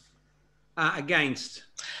 Against.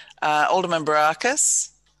 Alderman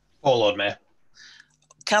Barakis? For, Lord Mayor.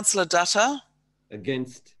 Councillor Dutta?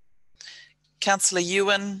 Against. Councillor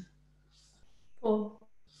Ewan? For.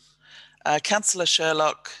 Councillor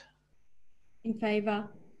Sherlock? In favour.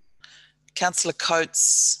 Councillor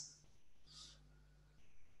Coates?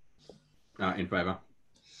 In favour.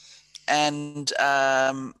 And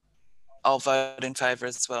I'll vote in favour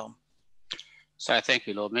as well. So thank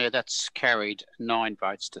you, Lord Mayor. That's carried 9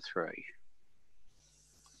 votes to 3.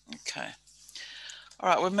 Okay. All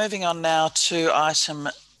right, we're moving on now to item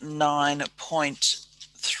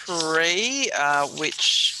 9.3,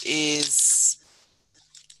 which is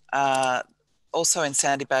also in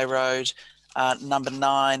Sandy Bay Road, number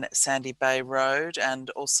 9 Sandy Bay Road, and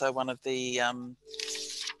also one of the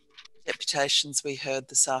deputations we heard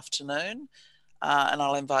this afternoon. And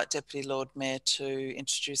I'll invite Deputy Lord Mayor to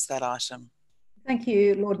introduce that item. Thank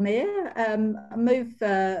you, Lord Mayor. I move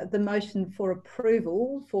the motion for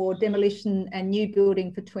approval for demolition and new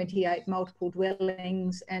building for 28 multiple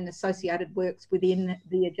dwellings and associated works within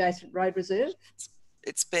the adjacent road reserve.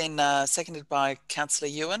 It's been seconded by Councillor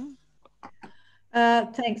Ewan.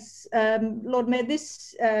 Thanks. Lord Mayor,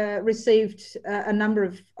 this received a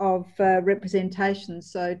number of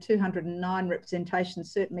representations, so 209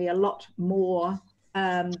 representations, certainly a lot more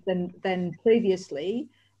than previously.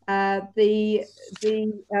 The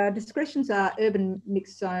discretions are urban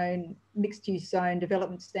mixed-use zone,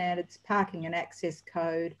 development standards, parking and access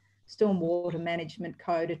code, stormwater management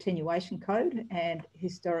code, attenuation code, and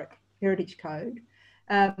historic heritage code.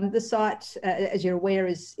 The site, as you're aware,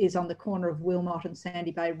 is on the corner of Wilmot and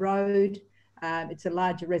Sandy Bay Road. It's a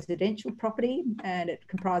larger residential property and it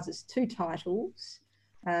comprises 2 titles.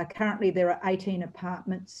 Currently, there are 18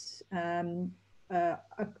 apartments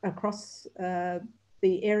across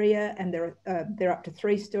the area, and they're up to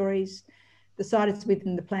 3 stories. The site is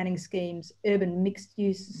within the planning scheme's urban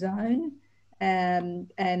mixed-use zone,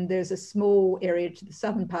 and there's a small area to the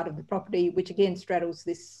southern part of the property, which again straddles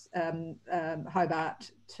this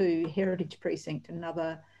Hobart 2 heritage precinct,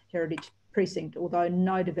 another heritage precinct, although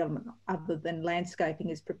no development other than landscaping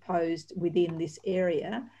is proposed within this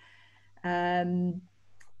area.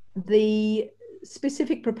 The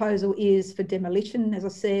specific proposal is for demolition, as I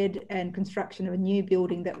said, and construction of a new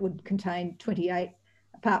building that would contain 28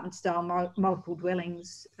 apartment-style multiple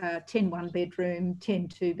dwellings, 10 one-bedroom, 10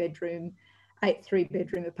 two-bedroom, 8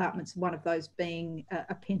 three-bedroom apartments, one of those being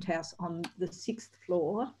a penthouse on the 6th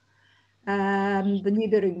floor. The new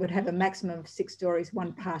building would have a maximum of 6 stories,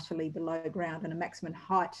 1 partially below ground, and a maximum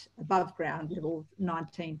height above ground level of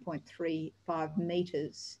 19.35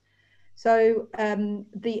 metres. So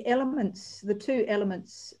the elements, the 2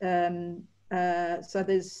 elements, so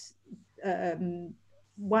there's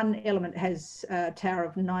one element has a tower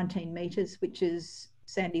of 19 metres, which is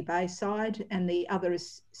Sandy Bay side, and the other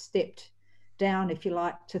is stepped down, if you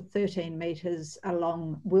like, to 13 metres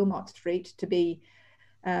along Wilmot Street to be,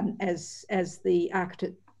 as the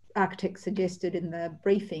architect suggested in the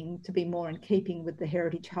briefing, to be more in keeping with the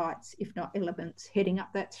heritage heights, if not elements, heading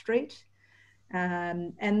up that street.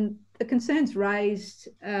 And the concerns raised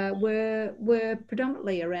were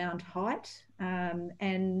predominantly around height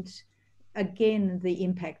and again the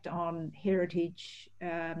impact on heritage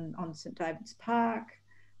on St David's Park,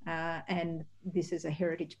 and this is a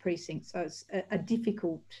heritage precinct, so it's a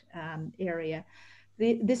difficult area.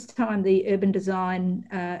 This time the Urban Design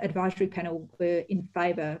Advisory Panel were in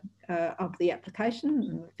favour of the application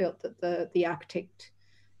and felt that the architect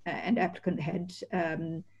and applicant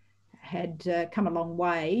had come a long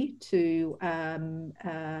way to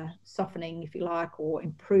softening, if you like, or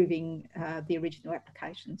improving the original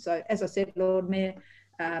application. So as I said, Lord Mayor,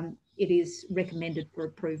 it is recommended for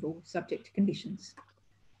approval subject to conditions.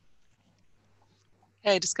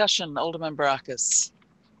 Okay, discussion, Alderman Barakis.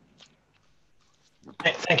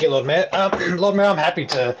 Thank you, Lord Mayor. Lord Mayor, I'm happy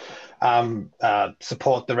to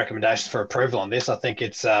support the recommendations for approval on this. I think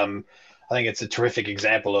it's a terrific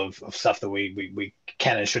example of stuff that we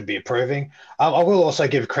can and should be approving. I will also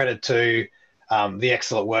give credit to the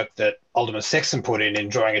excellent work that Alderman Sexton put in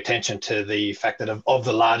drawing attention to the fact that of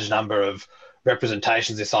the large number of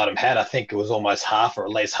representations this item had, I think it was almost half, or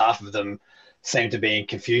at least half of them, seemed to be in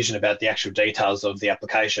confusion about the actual details of the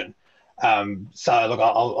application. So look,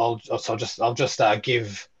 I'll just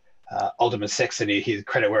give Alderman Sexton his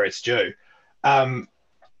credit where it's due.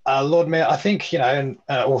 Lord Mayor, I think, and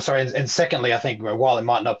secondly, I think while it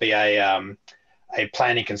might not be a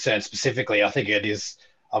planning concern specifically, I think it is.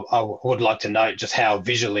 I would like to note just how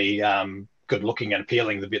visually good looking and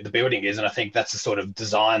appealing the building is, and I think that's the sort of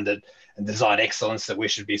design and design excellence that we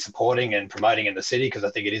should be supporting and promoting in the city, because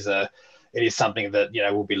I think it is something that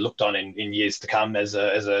will be looked on in years to come as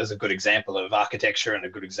a good example of architecture and a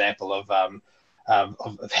good example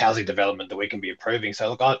of housing development that we can be approving. So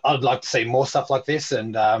look, I'd like to see more stuff like this,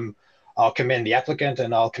 and I'll commend the applicant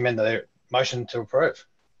and I'll commend the motion to approve.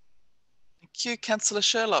 Thank you, Councillor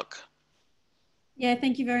Sherlock. Yeah,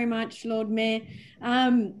 thank you very much, Lord Mayor.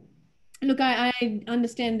 Look, I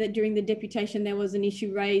understand that during the deputation there was an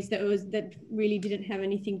issue raised that really didn't have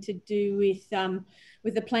anything to do with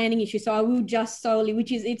the planning issue. So I will just solely,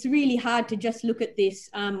 it's really hard to just look at this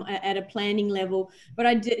at a planning level, but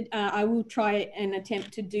I will try and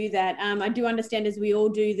attempt to do that. I do understand, as we all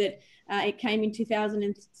do, that it came in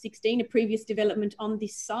 2016, a previous development on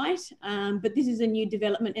this site, but this is a new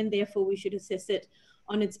development and therefore we should assess it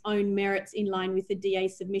on its own merits in line with the DA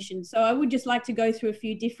submission. So I would just like to go through a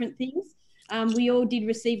few different things. We all did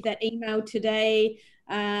receive that email today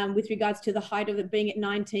with regards to the height of it being at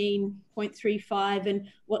 19.35 and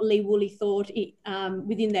what Lee Woolley thought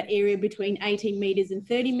within that area between 18 metres and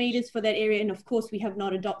 30 metres for that area. And of course, we have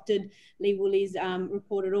not adopted Lee Woolley's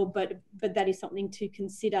report at all, but that is something to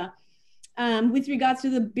consider. With regards to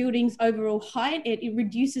the building's overall height, it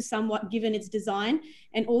reduces somewhat given its design,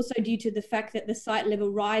 and also due to the fact that the site level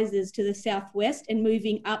rises to the southwest and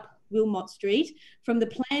moving up Wilmot Street. From the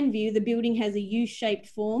plan view, the building has a U-shaped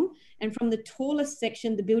form, and from the tallest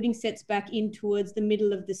section, the building sets back in towards the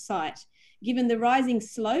middle of the site. Given the rising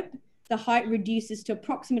slope, the height reduces to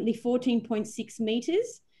approximately 14.6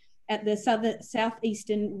 metres at the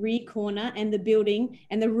southeastern rear corner, and the building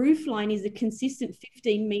and the roof line is a consistent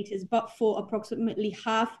 15 metres, but for approximately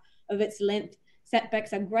half of its length.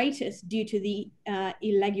 Setbacks are greatest due to the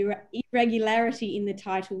irregularity in the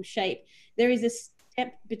title shape. There is a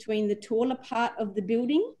step between the taller part of the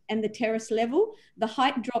building and the terrace level. The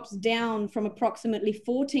height drops down from approximately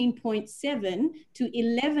 14.7 to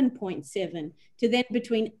 11.7 to then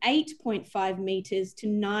between 8.5 metres to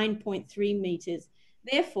 9.3 metres.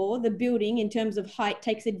 Therefore, the building, in terms of height,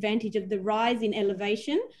 takes advantage of the rise in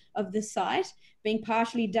elevation of the site, being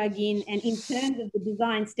partially dug in, and in terms of the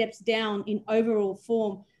design, steps down in overall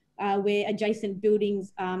form where adjacent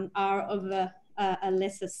buildings are of a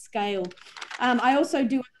lesser scale. I also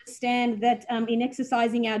do understand that in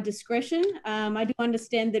exercising our discretion, I do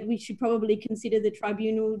understand that we should probably consider the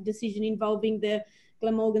tribunal decision involving the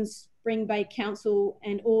Glamorgan Spring Bay Council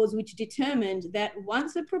and Oars, which determined that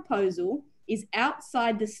once a proposal is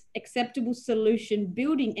outside this acceptable solution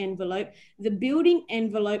building envelope, the building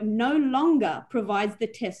envelope no longer provides the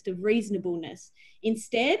test of reasonableness.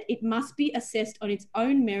 Instead, it must be assessed on its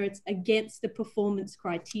own merits against the performance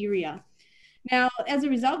criteria. Now, as a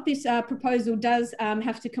result, this proposal does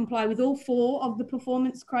have to comply with all 4 of the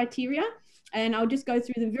performance criteria, and I'll just go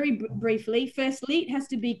through them very briefly. Firstly, it has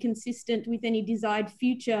to be consistent with any desired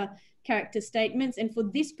future character statements, and for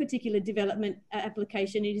this particular development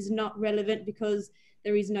application, it is not relevant because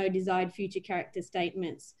there is no desired future character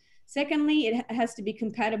statements. Secondly, it has to be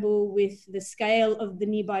compatible with the scale of the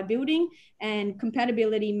nearby building, and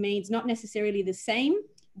compatibility means not necessarily the same,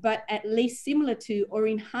 but at least similar to or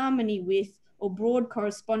in harmony with or broad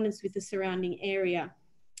correspondence with the surrounding area.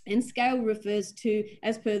 And scale refers to,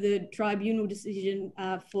 as per the tribunal decision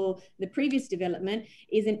for the previous development,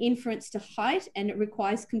 is an inference to height, and it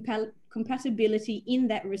requires compatibility in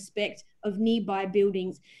that respect of nearby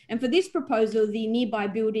buildings. And for this proposal, the nearby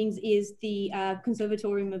buildings is the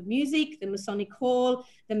Conservatorium of Music, the Masonic Hall,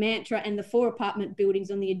 the Mantra, and the 4 apartment buildings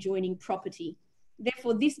on the adjoining property.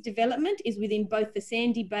 Therefore, this development is within both the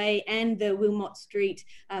Sandy Bay and the Wilmot Street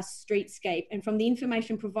streetscape. And from the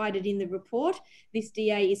information provided in the report, this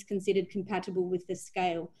DA is considered compatible with the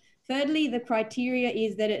scale. Thirdly, the criteria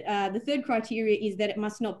is that the third criteria is that it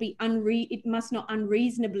must not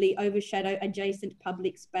unreasonably overshadow adjacent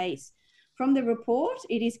public space. from the report,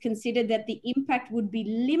 it is considered that the impact would be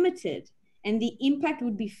limited, and the impact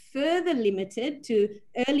would be further limited to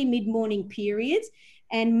early mid-morning periods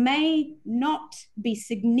and may not be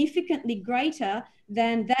significantly greater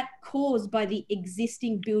than that caused by the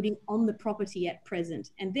existing building on the property at present.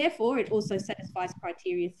 And therefore, it also satisfies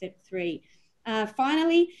criteria set 3.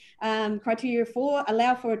 Finally, criteria 4,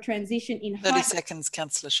 allow for a transition in 30 height. seconds,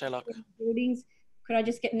 Councillor Sherlock. Buildings. Could I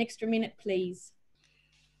just get an extra minute, please?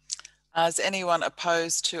 Is anyone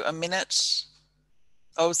opposed to a minute?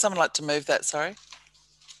 Oh, would someone like to move that, sorry?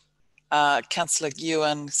 Councillor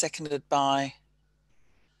Ewan, seconded by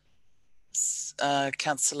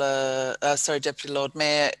Deputy Lord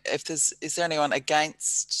Mayor. Is there anyone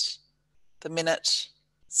against the minute?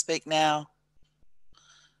 Speak now.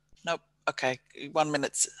 Nope. Okay, 1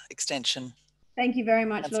 minute's extension. Thank you very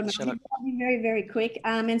much, Lord Mayor. I'll be very, very quick.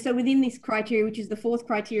 And so within this criteria, which is the 4th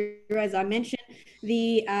criteria, as I mentioned,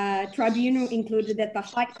 the tribunal included that the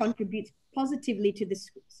height contributes positively to the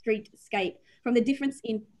streetscape from the difference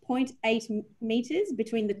in 0.8 metres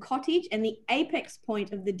between the cottage and the apex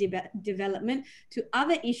point of the development to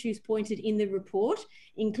other issues pointed in the report,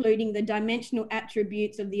 including the dimensional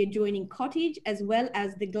attributes of the adjoining cottage, as well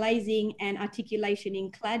as the glazing and articulation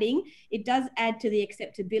in cladding. It does add to the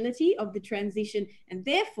acceptability of the transition, and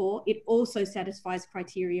therefore it also satisfies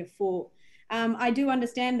criteria 4. I do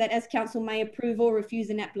understand that as council may approve or refuse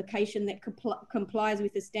an application that complies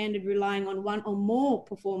with the standard relying on one or more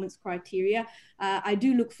performance criteria. I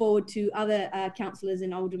do look forward to other councillors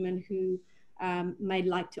and aldermen who may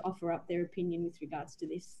like to offer up their opinion with regards to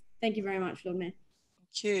this. Thank you very much, Lord Mayor.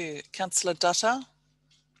 Thank you. Councillor Dutta.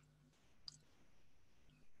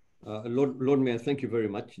 Lord Mayor, thank you very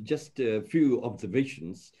much. Just a few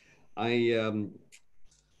observations. I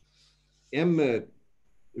am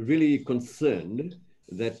really concerned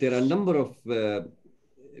that there are a number of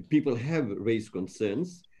people have raised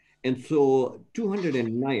concerns, and so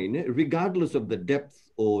 209, regardless of the depth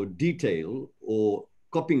or detail or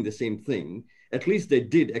copying the same thing, at least they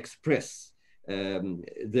did express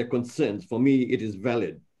their concerns. For me, it is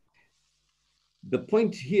valid. The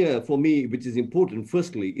point here for me, which is important,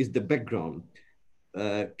 firstly, is the background.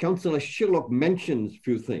 Councillor Sherlock mentions a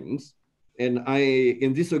few things, and I,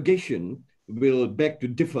 in this occasion, will beg to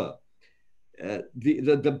differ.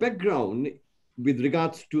 The background with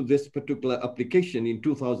regards to this particular application in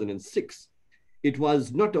 2006, it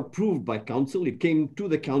was not approved by council. It came to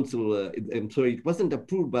the council, it wasn't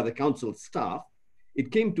approved by the council staff.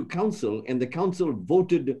 It came to council, and the council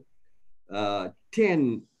voted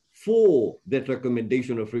 10 for that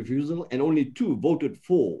recommendation of refusal, and only 2 voted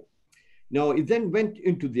for. Now, it then went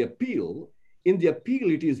into the appeal. In the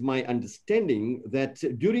appeal, it is my understanding that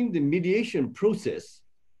during the mediation process,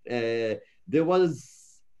 there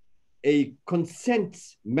was a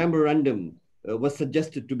consent memorandum was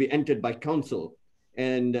suggested to be entered by council.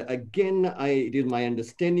 And again, it is my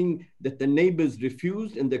understanding that the neighbors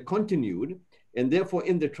refused and they continued. And therefore,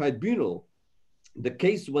 in the tribunal, the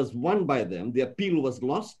case was won by them, the appeal was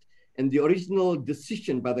lost, and the original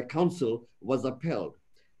decision by the council was upheld.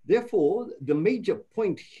 Therefore, the major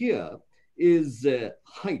point here is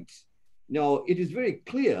height. Now, it is very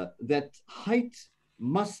clear that height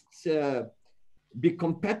must be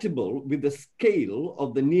compatible with the scale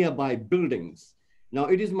of the nearby buildings. Now,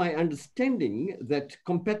 it is my understanding that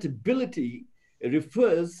compatibility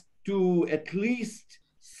refers to at least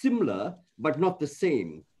similar, but not the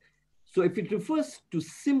same. So if it refers to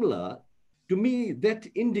similar, to me, that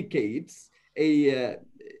indicates a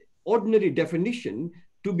ordinary definition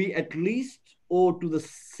to be at least or to the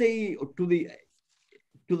say or to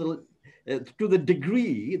the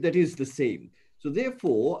degree that is the same. So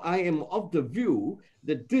therefore, I am of the view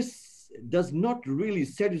that this does not really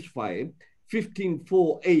satisfy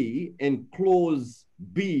 15.4a and clause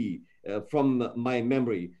B from my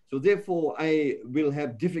memory. So therefore, I will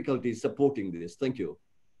have difficulty supporting this. Thank you.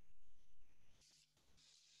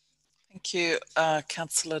 Thank you,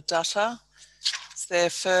 Councillor Dutta. Is there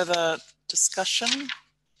further discussion?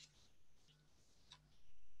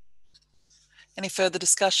 Any further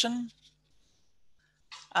discussion?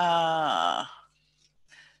 I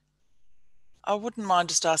wouldn't mind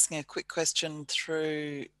just asking a quick question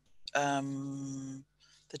through the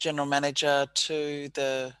General Manager to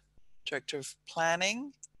the Director of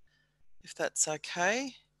Planning, if that's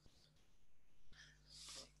okay.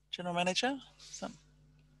 General Manager?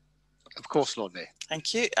 Of course, Lord Mayor.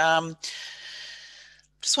 Thank you.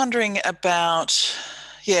 Just wondering about,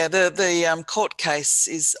 yeah, the court case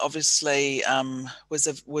is obviously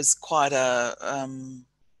was quite a.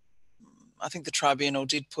 I think the tribunal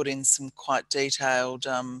did put in some quite detailed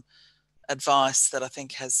advice that I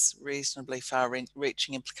think has reasonably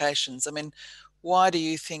far-reaching implications. I mean, why do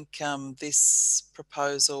you think this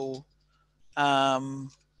proposal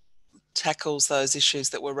tackles those issues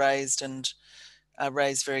that were raised and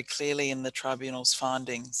raised very clearly in the tribunal's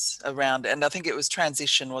findings around? And I think it was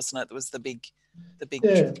transition, wasn't it? That was the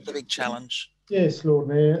big challenge. Yes, Lord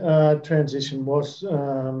Mayor. Transition was,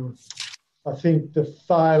 I think, the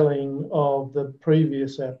failing of the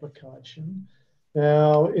previous application.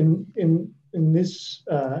 Now, in this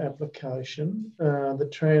application, the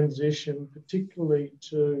transition, particularly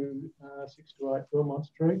to 6 to 8 Wilmot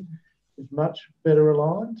Street, is much better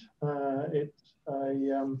aligned. It's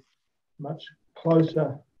a much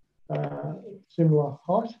closer, similar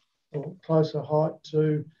height, or closer height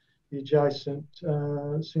to the adjacent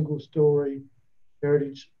single-storey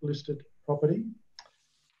heritage listed property.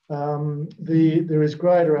 There is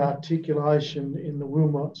greater articulation in the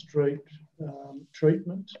Wilmot Street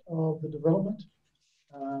treatment of the development.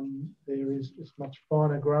 There is much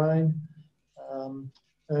finer grain.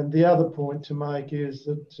 And the other point to make is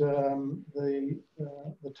that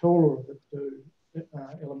the taller of the two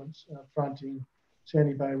elements fronting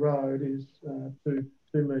Sandy Bay Road is 2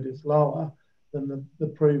 metres lower than the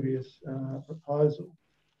previous proposal.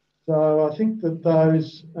 So I think that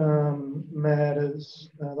those matters,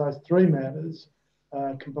 those 3 matters,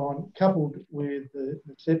 combined, coupled with the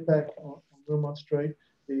setback on Wilmot Street,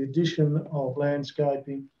 the addition of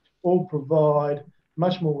landscaping, all provide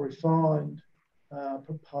much more refined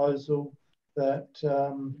proposal that,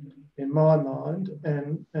 in my mind,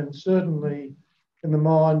 and certainly in the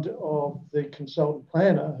mind of the consultant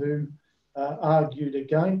planner who argued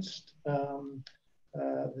against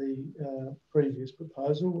the previous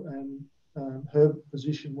proposal, and her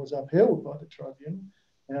position was upheld by the tribunal.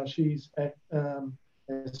 Now she's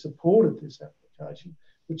has supported this application,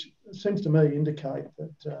 which seems to me indicate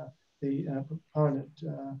that the proponent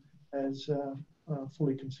has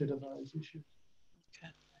fully considered those issues.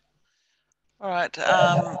 Okay. All right.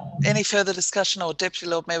 Any further discussion, or Deputy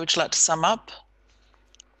Lord Mayor, would you like to sum up?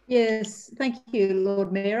 Yes, thank you,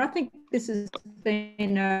 Lord Mayor. I think this has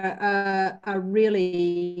been a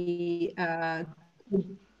really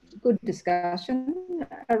good discussion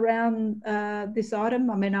around this item.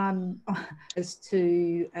 I mean, I'm as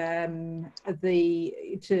to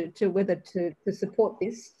whether to support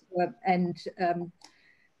this, and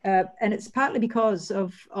it's partly because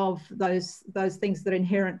of those things that are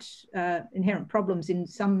inherent problems in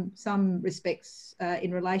some respects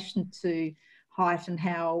in relation to height and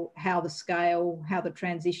how the scale, how the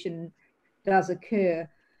transition does occur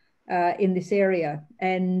in this area.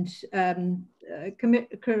 And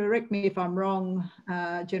correct me if I'm wrong,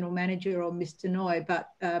 General Manager or Mr. Noy,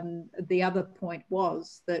 but the other point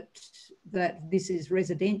was that this is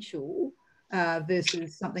residential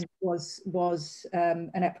versus something was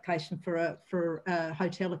an application for a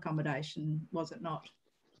hotel accommodation, was it not?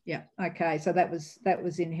 Yeah. Okay. So that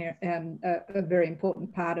was inherent, a very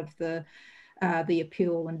important part of the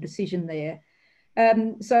appeal and decision there.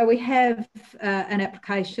 So we have an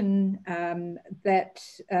application that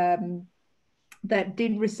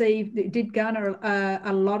did garner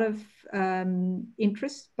a lot of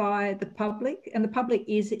interest by the public, and the public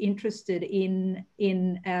is interested in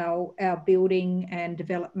our building and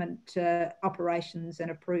development operations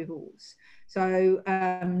and approvals. So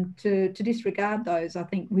to disregard those, I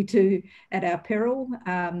think we do at our peril.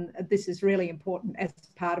 This is really important as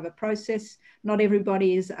part of a process. Not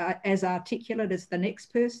everybody is as articulate as the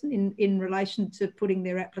next person in relation to putting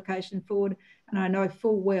their application forward. And I know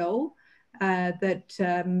full well that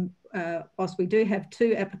whilst we do have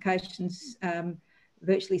 2 applications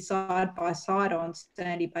virtually side by side on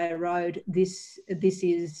Sandy Bay Road, this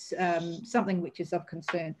is something which is of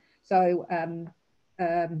concern. So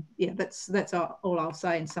yeah, that's all I'll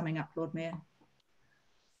say in summing up, Lord Mayor.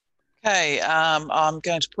 Okay, I'm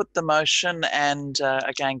going to put the motion and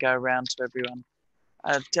again go around to everyone.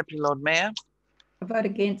 Deputy Lord Mayor. I vote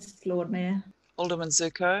against, Lord Mayor. Alderman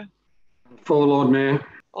Zuko. For, Lord Mayor.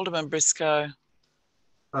 Alderman Briscoe.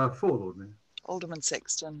 For, Lord Mayor. Alderman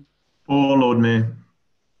Sexton. For, Lord Mayor.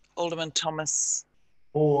 Alderman Thomas.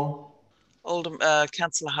 For.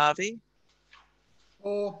 Councillor Harvey.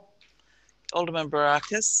 For. Alderman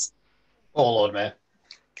Barakis. For, Lord Mayor.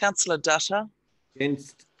 Councillor Dutta.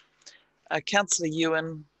 Against. Councillor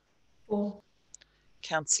Ewan. For.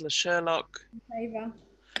 Councillor Sherlock. In favour.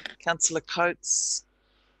 Councillor Coates.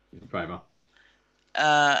 In favour.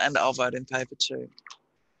 And I'll vote in favour too.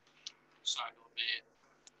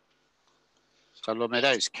 So, Lord Mayor,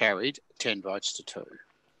 that is carried, 10 votes to 2.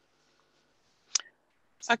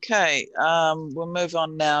 Okay, we'll move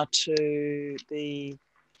on now to the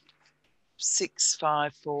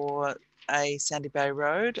 654A Sandy Bay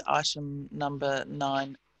Road, item number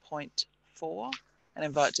 9.4, and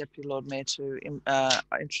invite Deputy Lord Mayor to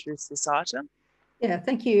introduce this item. Yeah,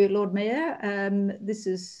 thank you, Lord Mayor. This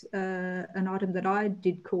is an item that I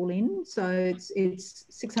did call in. So it's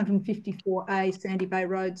 654A Sandy Bay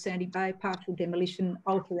Road, Sandy Bay, partial demolition,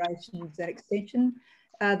 alterations and extension.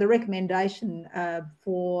 The recommendation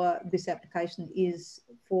for this application is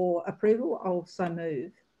for approval. I'll so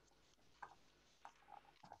move.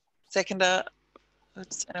 Seconder,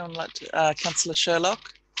 would anyone like to, Councillor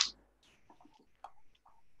Sherlock?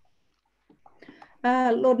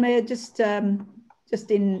 Lord Mayor, just as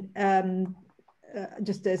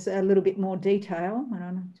a little bit more detail, and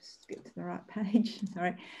I'll just get to the right page,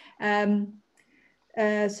 sorry.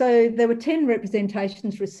 So there were 10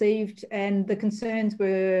 representations received, and the concerns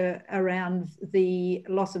were around the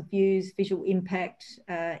loss of views, visual impact,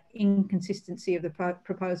 inconsistency of the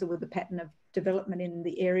proposal with the pattern of development in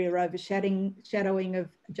the area, overshadowing of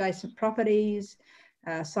adjacent properties,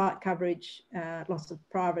 site coverage, loss of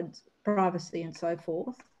privacy and so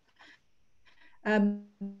forth.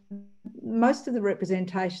 Most of the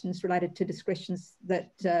representations related to discretions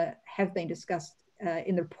that have been discussed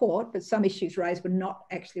in the report, but some issues raised were not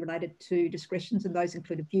actually related to discretions, and those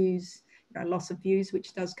included views, loss of views,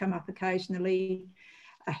 which does come up occasionally,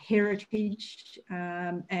 heritage,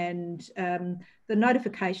 and the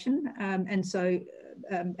notification. And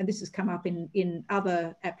this has come up in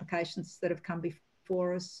other applications that have come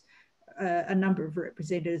before us. A number of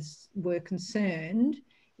representatives were concerned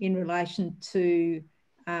in relation to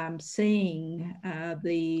seeing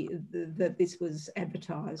that this was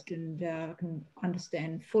advertised, and can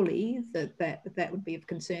understand fully that would be of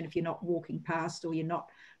concern if you're not walking past or you're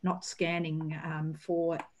not scanning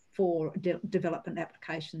for development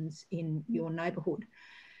applications in your neighbourhood.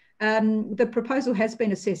 The proposal has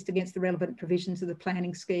been assessed against the relevant provisions of the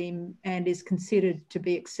planning scheme and is considered to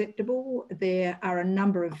be acceptable. There are a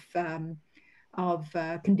number of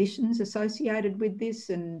conditions associated with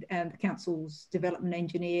this, and the council's development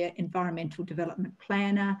engineer, environmental development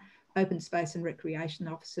planner, open space and recreation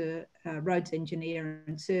officer, roads engineer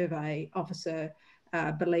and survey officer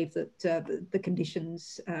believe that the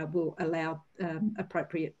conditions will allow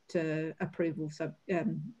appropriate approval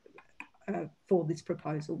for this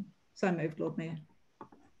proposal. So moved, Lord Mayor.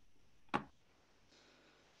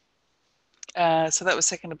 So that was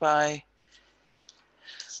seconded by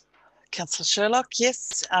Councillor Sherlock.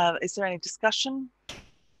 Yes. Is there any discussion?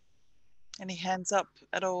 Any hands up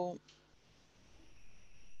at all?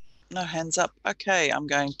 No hands up. Okay, I'm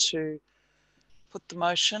going to put the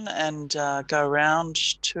motion and go around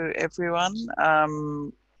to everyone.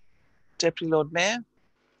 Deputy Lord Mayor.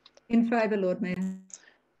 In favour, Lord Mayor.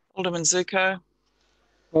 Alderman Zuko.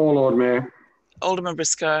 For, Lord Mayor. Alderman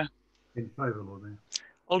Briscoe. In favour, Lord Mayor.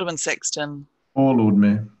 Alderman Sexton. For, Lord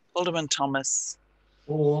Mayor. Alderman Thomas.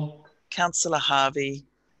 For. Councillor Harvey.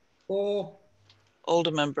 For.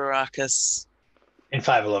 Alderman Barakis. In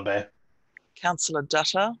favour, Lord Mayor. Councillor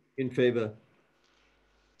Dutta. In favour.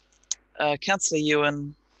 Councillor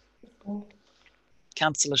Ewan.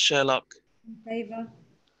 Councillor Sherlock. In favour.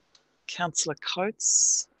 Councillor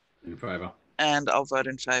Coates. In favour. And I'll vote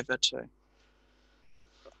in favour too.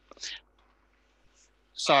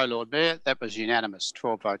 So, Lord Mayor, that was unanimous,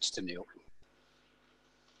 12 votes to nil.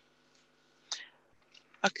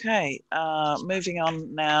 Okay, moving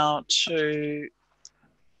on now to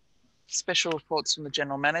special reports from the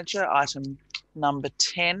General Manager, item number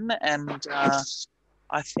 10. And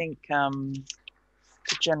I think the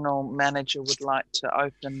General Manager would like to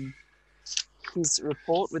open his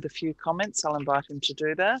report with a few comments. I'll invite him to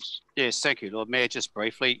do that. Yes, thank you, Lord Mayor. Just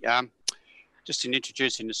briefly, just in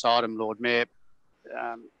introducing this item, Lord Mayor,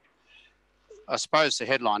 I suppose the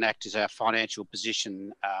headline act is our financial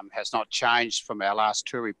position has not changed from our last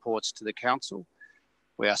two reports to the Council.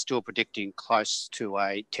 We are still predicting close to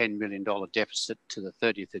a $10 million deficit to the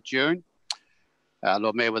 30th of June.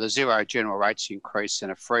 Lord Mayor, with a zero general rates increase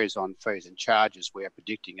and a freeze on fees and charges, we are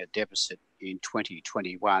predicting a deficit in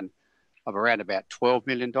 2021 of around about $12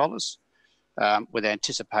 million, with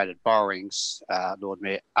anticipated borrowings, Lord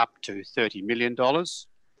Mayor, up to $30 million,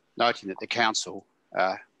 noting that the Council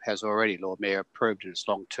has already, Lord Mayor, approved in its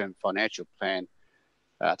long-term financial plan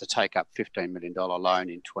to take up $15 million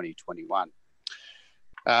loan in 2021.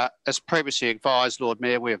 As previously advised, Lord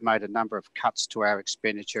Mayor, we have made a number of cuts to our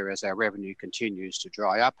expenditure as our revenue continues to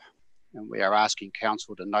dry up, and we are asking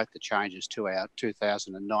Council to note the changes to our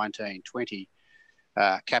 2019-20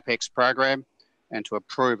 CapEx program and to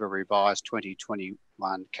approve a revised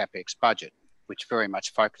 2021 CapEx budget, which very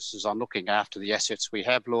much focuses on looking after the assets we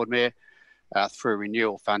have, Lord Mayor, through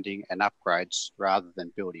renewal funding and upgrades rather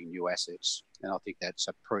than building new assets. And I think that's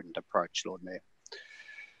a prudent approach, Lord Mayor.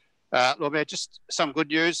 Lord Mayor, just some good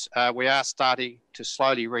news. We are starting to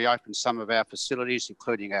slowly reopen some of our facilities,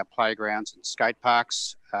 including our playgrounds and skate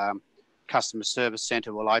parks. Customer Service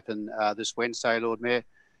Centre will open this Wednesday, Lord Mayor,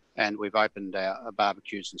 and we've opened our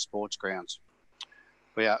barbecues and sports grounds.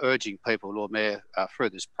 We are urging people, Lord Mayor, through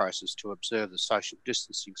this process to observe the social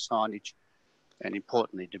distancing signage and,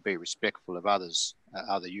 importantly, to be respectful of others,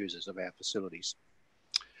 other users of our facilities.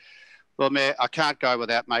 Lord Mayor, I can't go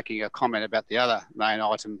without making a comment about the other main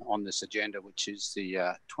item on this agenda, which is the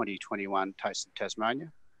 2021 Taste of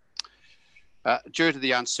Tasmania. Due to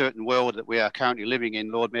the uncertain world that we are currently living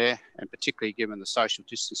in, Lord Mayor, and particularly given the social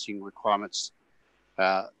distancing requirements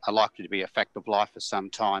are likely to be a fact of life for some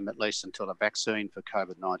time, at least until a vaccine for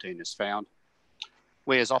COVID-19 is found,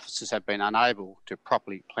 we as officers have been unable to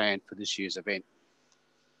properly plan for this year's event.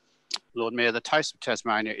 Lord Mayor, the Taste of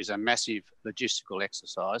Tasmania is a massive logistical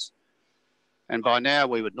exercise, and by now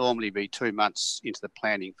we would normally be 2 months into the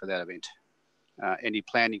planning for that event. Any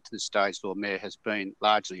planning to this stage, Lord Mayor, has been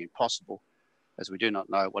largely impossible, as we do not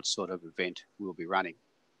know what sort of event we'll be running.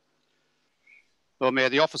 Lord Mayor,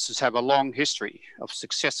 the officers have a long history of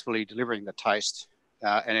successfully delivering the Taste,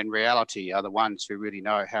 and in reality are the ones who really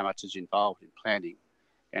know how much is involved in planning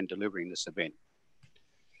and delivering this event.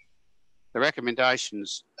 The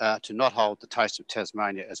recommendations to not hold the Taste of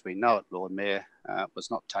Tasmania as we know it, Lord Mayor, was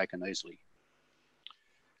not taken easily.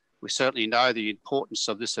 We certainly know the importance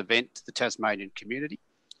of this event to the Tasmanian community,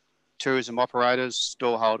 tourism operators,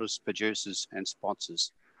 stall holders, producers and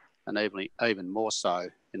sponsors, and even more so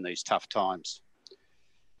in these tough times.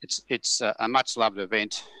 It's a much loved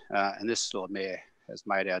event, and this, Lord Mayor, has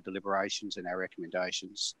made our deliberations and our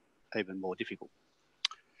recommendations even more difficult.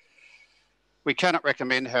 We cannot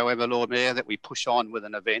recommend, however, Lord Mayor, that we push on with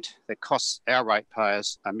an event that costs our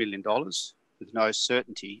ratepayers $1 million with no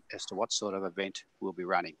certainty as to what sort of event we'll be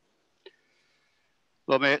running.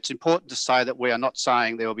 Lord Mayor, it's important to say that we are not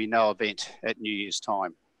saying there will be no event at New Year's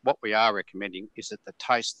time. What we are recommending is that the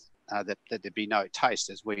Taste, that there be no Taste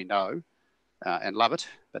as we know and love it,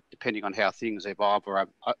 but depending on how things evolve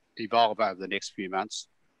over the next few months,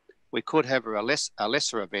 we could have a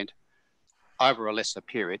lesser event over a lesser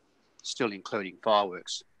period, still including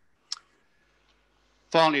fireworks.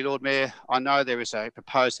 Finally, Lord Mayor, I know there is a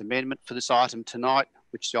proposed amendment for this item tonight,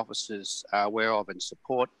 which the officers are aware of and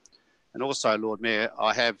support. And also, Lord Mayor,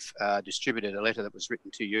 I have distributed a letter that was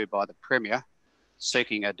written to you by the Premier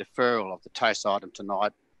seeking a deferral of the Taste item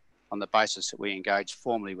tonight on the basis that we engage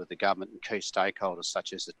formally with the government and key stakeholders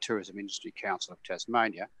such as the Tourism Industry Council of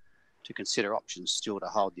Tasmania to consider options still to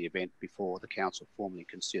hold the event before the Council formally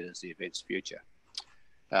considers the event's future.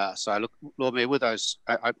 So look, Lord Mayor, with those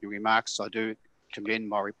opening remarks, I do commend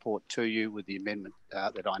my report to you with the amendment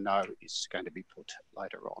that I know is going to be put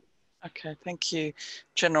later on. Okay, thank you,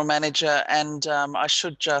 General Manager. And I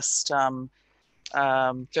should just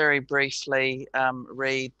very briefly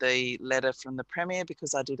read the letter from the Premier,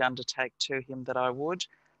 because I did undertake to him that I would,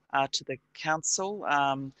 to the Council.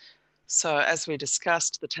 So as we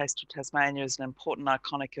discussed, the Taste of Tasmania is an important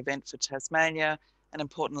iconic event for Tasmania and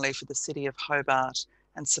importantly for the City of Hobart,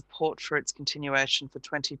 and support for its continuation for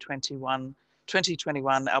 2021,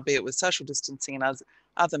 albeit with social distancing and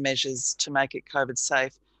other measures to make it COVID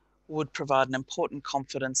safe, would provide an important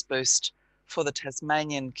confidence boost for the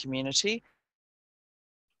Tasmanian community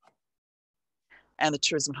and the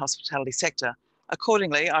tourism and hospitality sector.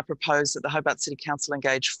 Accordingly, I propose that the Hobart City Council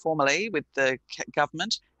engage formally with the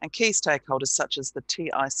government and key stakeholders such as the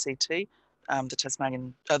TICT,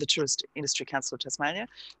 the Tourist Industry Council of Tasmania,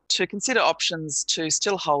 to consider options to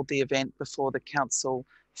still hold the event before the Council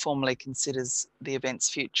formally considers the event's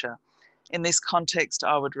future. In this context,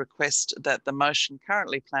 I would request that the motion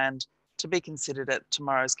currently planned to be considered at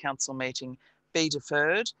tomorrow's Council meeting be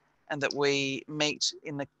deferred, and that we meet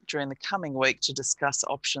during the coming week to discuss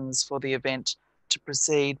options for the event to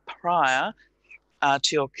proceed prior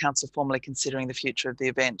to your Council formally considering the future of the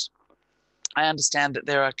event. I understand that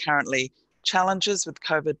there are currently challenges with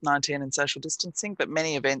COVID-19 and social distancing, but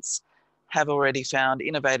many events have already found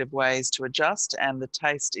innovative ways to adjust, and the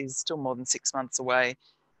Taste is still more than 6 months away.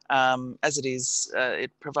 As it is,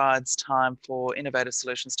 it provides time for innovative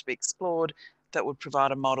solutions to be explored that would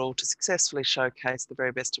provide a model to successfully showcase the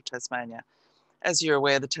very best of Tasmania. As you're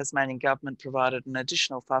aware, the Tasmanian government provided an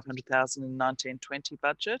additional $500,000 in 1920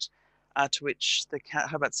 budget to the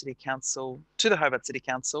Hobart City Council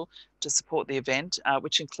to support the event,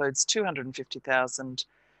 which includes $250,000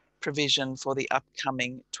 provision for the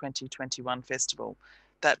upcoming 2021 festival.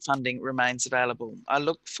 That funding remains available. I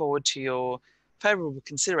look forward to your favourable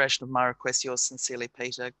consideration of my request, yours sincerely,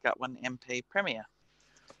 Peter Gutwin, MP Premier.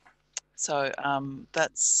 So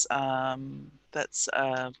that's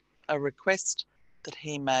a request that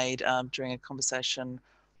he made during a conversation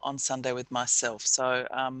on Sunday with myself. So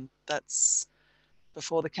that's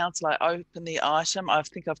before the council. I open the item. I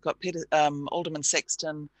think I've got Alderman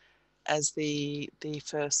Sexton as the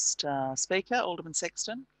first speaker. Alderman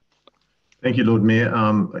Sexton. Thank you, Lord Mayor.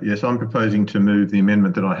 Yes, I'm proposing to move the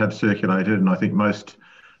amendment that I have circulated, and I think most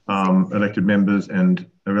elected members and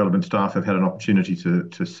relevant staff have had an opportunity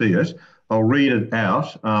to see it. I'll read it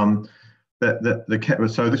out. So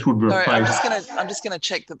this would replace. Sorry, I'm just gonna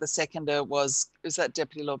check that the seconder is that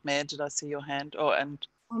Deputy Lord Mayor? Did I see your hand? Or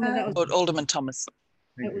Alderman Thomas.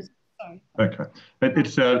 Okay,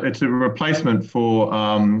 it's a replacement for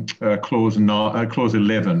clause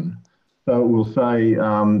 11. So we'll say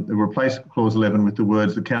replace clause 11 with the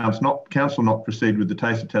words the council not proceed with the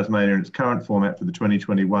Taste of Tasmania in its current format for the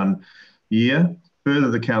 2021 year.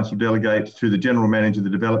 Further, the council delegates to the general manager the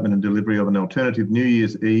development and delivery of an alternative New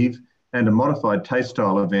Year's Eve and a modified taste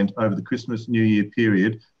style event over the Christmas New Year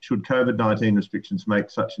period should COVID-19 restrictions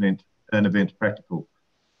make such an event practical.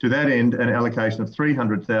 To that end, an allocation of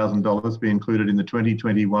 $300,000 be included in the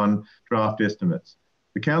 2021 draft estimates.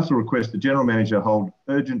 The council requests the general manager hold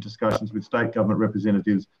urgent discussions with state government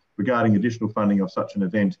representatives regarding additional funding of such an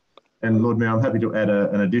event. And Lord Mayor, I'm happy to add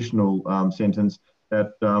an additional sentence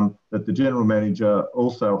that the general manager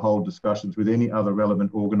also hold discussions with any other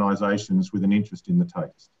relevant organisations with an interest in the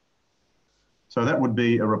taste. So that would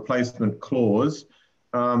be a replacement clause.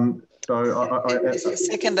 Is the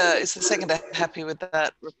seconder happy with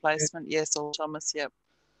that replacement? Yes, or Thomas? Yep.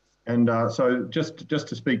 And so just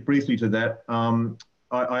to speak briefly to that,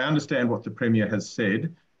 I understand what the Premier has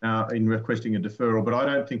said in requesting a deferral, but I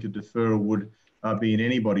don't think a deferral would be in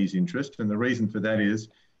anybody's interest. And the reason for that is,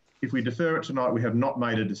 if we defer it tonight, we have not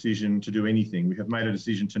made a decision to do anything. We have made a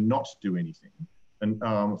decision to not do anything and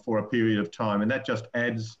for a period of time. And that just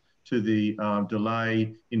adds to the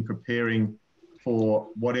delay in preparing for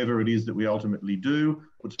whatever it is that we ultimately do,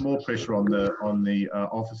 puts more pressure on the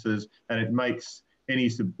officers, and it makes any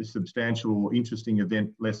substantial or interesting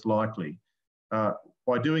event less likely.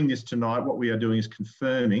 By doing this tonight, what we are doing is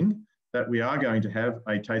confirming that we are going to have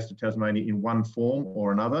a Taste of Tasmania in one form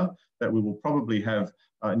or another, that we will probably have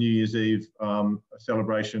a New Year's Eve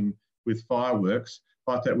celebration with fireworks,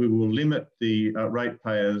 but that we will limit the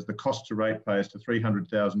the cost to ratepayers to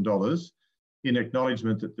 $300,000 in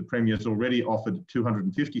acknowledgement that the Premier has already offered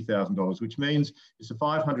 $250,000, which means it's a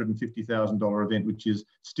 $550,000 event, which is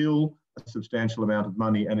still a substantial amount of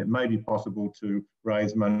money, and it may be possible to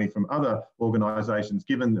raise money from other organisations,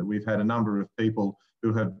 given that we've had a number of people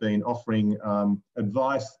who have been offering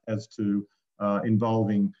advice as to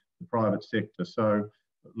involving the private sector. So,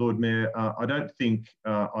 Lord Mayor, I don't think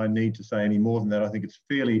I need to say any more than that. I think it's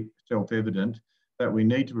fairly self-evident that we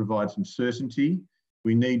need to provide some certainty.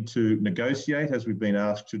 We need to negotiate, as we've been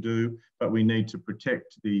asked to do, but we need to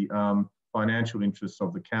protect the financial interests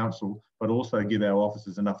of the council, but also give our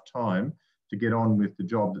officers enough time to get on with the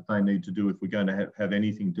job that they need to do if we're going to have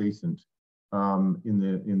anything decent in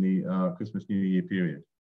the Christmas New Year period.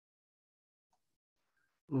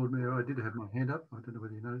 Lord Mayor, I did have my hand up. I don't know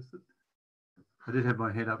whether you noticed it. I did have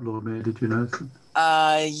my hand up, Lord Mayor. Did you notice it?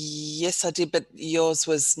 Yes, I did, but yours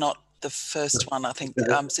was not the first one, I think.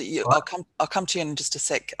 I'll come to you in just a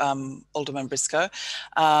sec, Alderman Briscoe.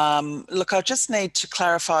 Look, I just need to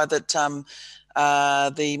clarify that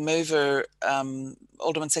the mover,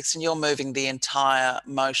 Alderman Sexton, you're moving the entire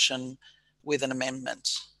motion with an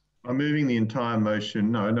amendment. I'm moving the entire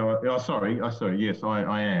motion. Sorry. Yes,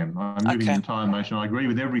 I am. I'm moving the entire motion. I agree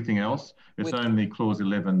with everything else. It's only clause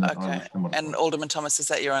 11 that I wish to modify. And Alderman Thomas, is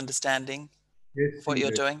that your understanding? Yes, what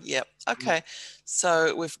you're doing? Yep. Okay.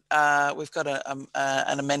 So we've got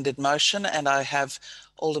an amended motion, and I have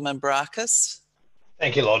Alderman Barakis.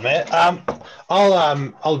 Thank you, Lord Mayor.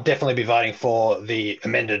 I'll definitely be voting for the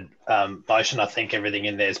amended motion. I think everything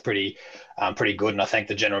in there is pretty good, and I thank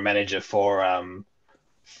the General Manager for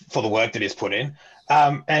the work that he's put in.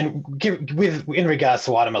 In regards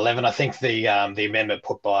to item 11, I think the amendment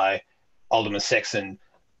put by Alderman Sexton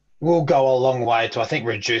will go a long way to, I think,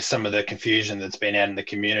 reduce some of the confusion that's been out in the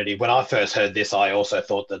community. When I first heard this, I also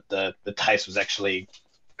thought that the taste was actually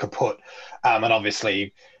kaput. And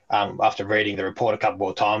obviously, after reading the report a couple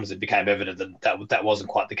more times, it became evident that wasn't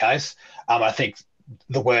quite the case. I think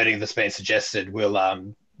the wording that's been suggested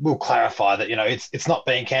will clarify that, it's not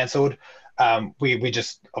being cancelled. We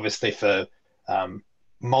just, obviously, for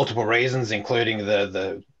multiple reasons, including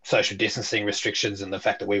the social distancing restrictions and the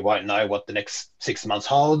fact that we won't know what the next 6 months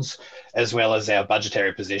holds, as well as our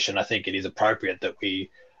budgetary position, I think it is appropriate that we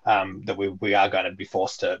are going to be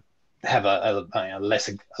forced to have a less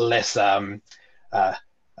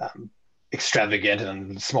extravagant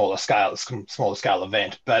and smaller scale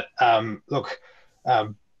event. But look,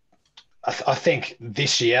 I think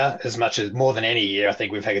this year, as much as more than any year, I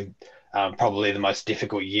think we've had probably the most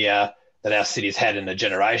difficult year that our city's had in a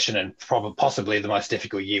generation, and possibly the most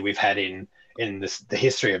difficult year we've had in the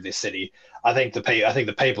history of this city. I think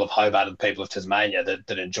the people of Hobart and the people of Tasmania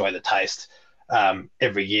that enjoy the taste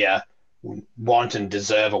every year want and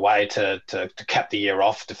deserve a way to cap the year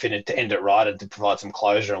off, to end it right, and to provide some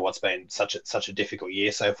closure on what's been such a difficult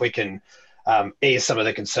year. So if we can ease some of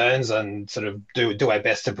the concerns and sort of do our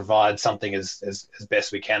best to provide something as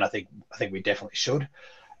best we can, I think we definitely should.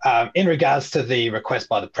 In regards to the request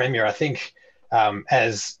by the Premier, I think,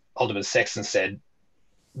 as Alderman Sexton said,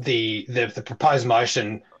 the proposed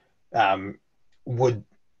motion would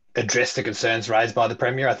address the concerns raised by the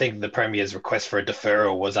Premier. I think the Premier's request for a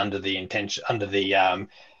deferral was under the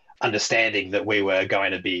understanding that we were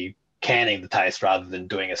going to be canning the taste rather than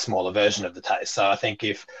doing a smaller version of the taste. So I think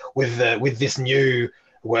if with this new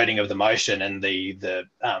wording of the motion and the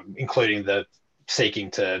including the seeking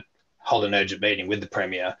to hold an urgent meeting with the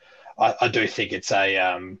Premier, I do think it's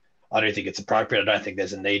appropriate. I don't think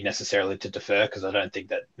there's a need necessarily to defer, because I don't think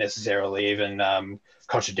that necessarily even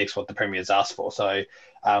contradicts what the Premier has asked for. So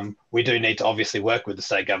we do need to obviously work with the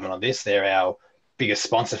state government on this. They're our biggest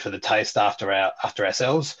sponsor for the taste after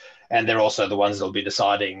ourselves, and they're also the ones that will be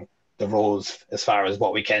deciding the rules as far as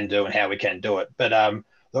what we can do and how we can do it. But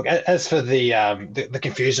look, as for the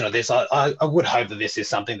confusion of this, I would hope that this is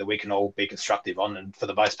something that we can all be constructive on, and for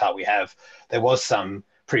the most part we have. There was some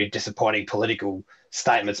pretty disappointing political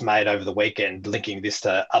statements made over the weekend linking this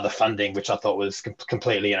to other funding, which I thought was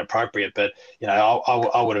completely inappropriate. But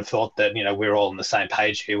I would have thought that we're all on the same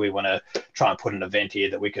page here. We want to try and put an event here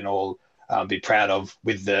that we can all be proud of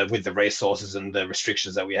with the resources and the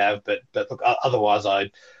restrictions that we have. But look, otherwise, I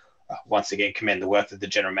once again commend the work that the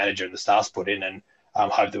General Manager and the staff's put in, and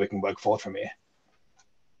hope that we can work forward from here.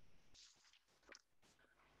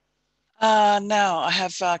 Now I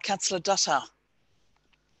have Councillor Dutta.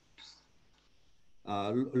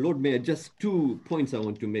 Lord Mayor, just 2 points I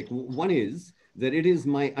want to make. One is that it is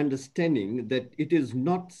my understanding that it is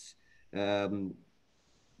not,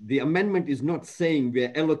 the amendment is not saying we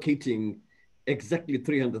are allocating exactly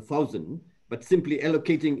 300,000, but simply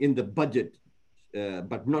allocating in the budget,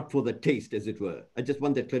 but not for the taste, as it were. I just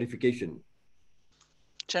want that clarification.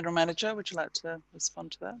 General Manager, would you like to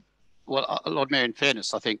respond to that? Well, Lord Mayor, in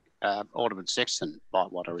fairness, I think Alderman Sexton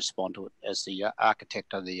might want to respond to it as the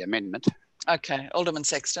architect of the amendment. Okay, Alderman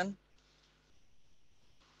Sexton.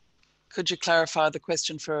 Could you clarify the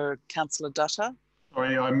question for Councillor Dutta?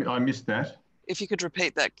 Sorry, I missed that. If you could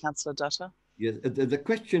repeat that, Councillor Dutta. Yes, the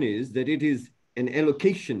question is that it is an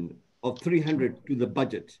allocation of 300 to the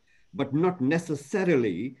budget, but not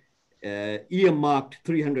necessarily earmarked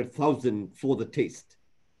 300,000 for the taste.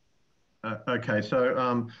 Okay,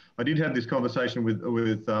 so I did have this conversation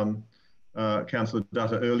with Councillor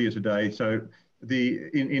Dutta earlier today. So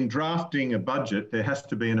in drafting a budget, there has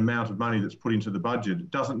to be an amount of money that's put into the budget. It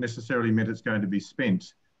doesn't necessarily mean it's going to be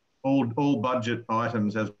spent. All budget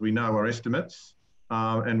items, as we know, are estimates,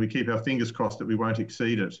 and we keep our fingers crossed that we won't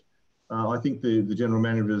exceed it. I think the General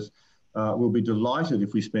Managers will be delighted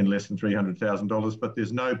if we spend less than $300,000, but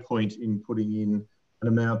there's no point in putting in an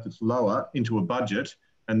amount that's lower into a budget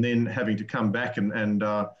and then having to come back and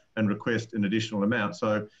request an additional amount.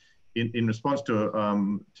 So in response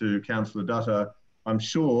to Councillor Dutta, I'm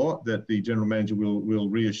sure that the General Manager will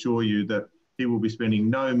reassure you that he will be spending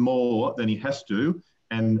no more than he has to,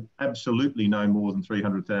 and absolutely no more than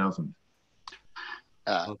 300,000.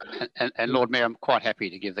 And Lord Mayor, I'm quite happy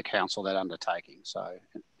to give the council that undertaking. So,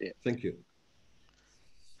 yeah. Thank you.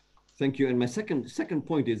 Thank you. And my second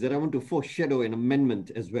point is that I want to foreshadow an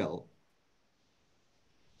amendment as well.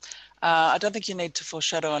 I don't think you need to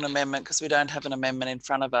foreshadow an amendment because we don't have an amendment in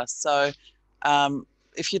front of us. So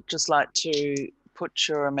if you'd just like to put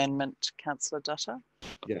your amendment, Councillor Dutta.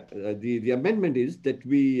 Yeah, the amendment is that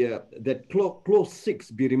that clause 6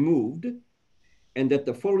 be removed and that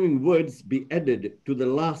the following words be added to the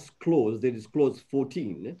last clause, that is clause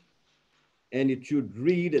 14. And it should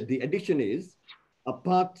read, the addition is,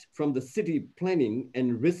 apart from the city planning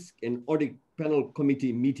and risk and audit panel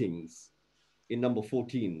committee meetings, in number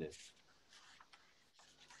 14.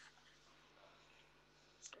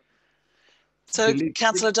 So,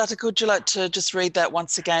 Councillor Dutta, could you like to just read that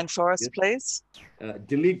once again for us, yes, please?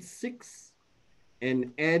 Delete 6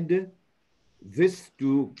 and add this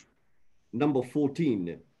to number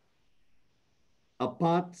 14,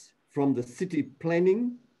 apart from the city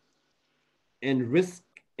planning and risk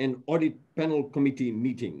and audit panel committee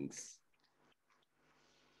meetings.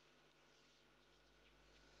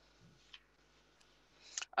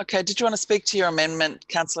 Okay, did you want to speak to your amendment,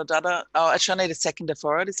 Councillor Dutta? Oh, actually, I need a seconder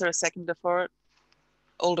for it. Is there a seconder for it?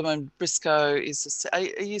 Alderman Briscoe is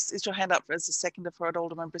your hand up as a seconder for it,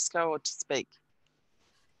 Alderman Briscoe, or to speak?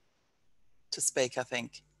 To speak, I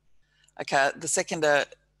think. Okay, the seconder,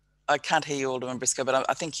 I can't hear you, Alderman Briscoe, but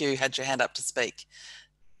I think you had your hand up to speak.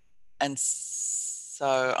 And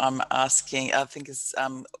so I'm asking, I think it's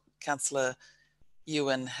Councillor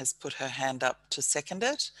Ewan has put her hand up to second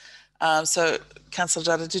it. So, Councillor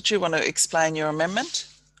Dutta, did you want to explain your amendment?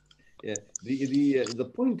 Yeah,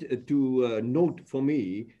 the point to note for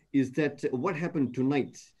me is that what happened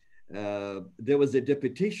tonight, there was a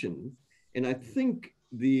deputation, and I think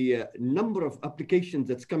the number of applications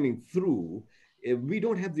that's coming through, we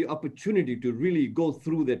don't have the opportunity to really go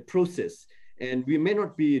through that process. And we may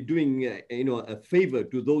not be doing a favor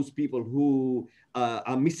to those people who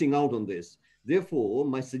are missing out on this. Therefore,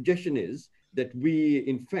 my suggestion is that we,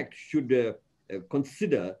 in fact, should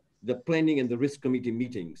consider the planning and the risk committee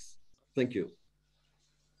meetings. Thank you.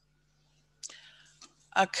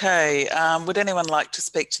 Okay, would anyone like to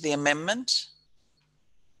speak to the amendment?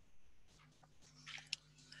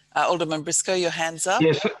 Alderman Briscoe, your hand's up.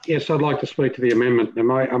 Yes, I'd like to speak to the amendment.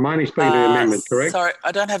 I'm only speaking to the amendment, correct? Sorry,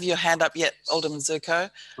 I don't have your hand up yet, Alderman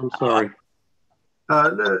Zuko. I'm sorry.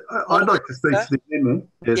 I'd like to speak to the amendment.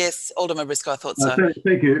 Yes, Alderman Briscoe, I thought so.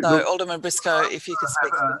 Thank you. So, Alderman Briscoe, if you could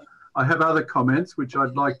speak. I have other comments which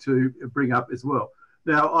I'd like to bring up as well.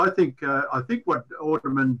 Now, I think what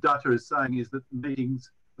Alderman Dutta is saying is that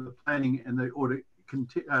meetings, the planning and the audit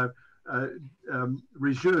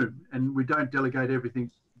resume, and we don't delegate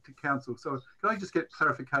everything to council. So can I just get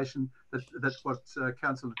clarification that that's what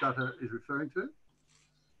Councillor Dutta is referring to?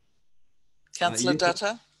 Councillor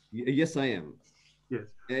Dutta? Yes, I am. Yes.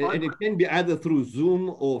 And it can be either through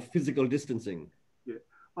Zoom or physical distancing. Yeah,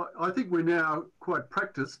 I think we're now quite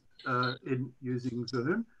practiced in using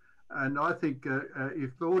Zoom. And I think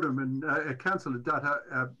if Alderman, Councillor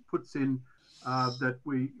Dutta puts in that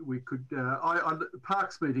we could,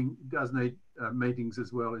 Parks meeting does need meetings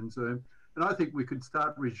as well in Zoom. And I think we could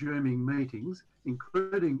start resuming meetings,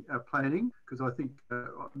 including planning, because I think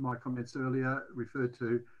my comments earlier referred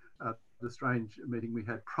to the strange meeting we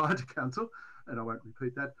had prior to council, and I won't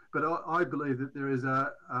repeat that. But I believe that there is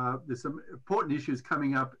there's some important issues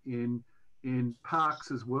coming up in parks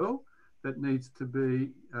as well that needs to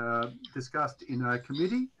be discussed in a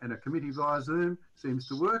committee, and a committee via Zoom seems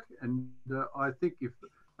to work. And I think if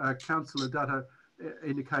Councillor Dutta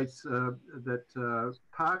indicates that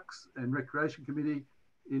Parks and Recreation Committee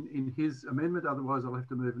in his amendment, otherwise I'll have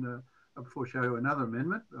to move in a foreshadow another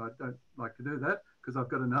amendment. I don't like to do that because I've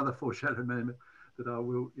got another foreshadow amendment that I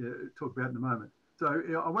will talk about in a moment. So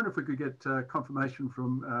I wonder if we could get confirmation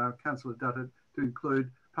from Councillor Dutta to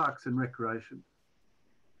include Parks and Recreation.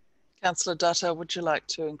 Councillor Dutta, would you like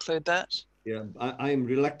to include that? Yeah, I am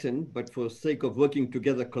reluctant, but for sake of working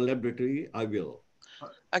together collaboratively, I will.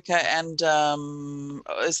 Okay, and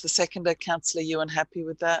is the seconder, Councillor Ewan, happy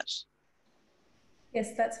with that?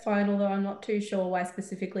 Yes, that's fine, although I'm not too sure why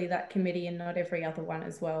specifically that committee and not every other one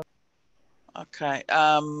as well. Okay,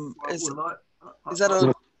 is that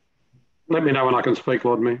all? Let me know when I can speak,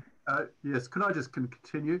 Lord Mayor. Yes, can I just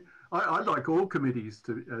continue? I'd like all committees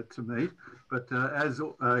to meet, but as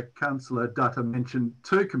Councillor Dutta mentioned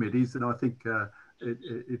 2 committees, and I think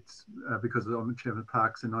it's because I'm Chairman of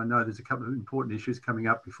Parks, and I know there's a couple of important issues coming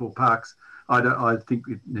up before Parks. I think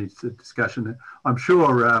it needs a discussion. I'm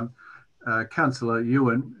sure Councillor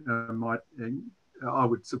Ewan I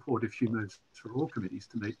would support if she moves for all committees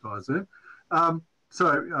to meet via Zoom. I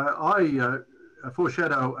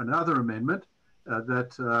foreshadow another amendment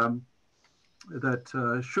that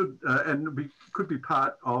should and could be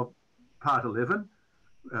part of Part 11,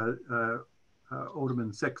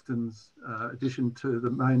 Alderman Sexton's addition to the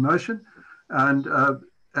main motion, and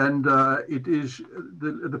it is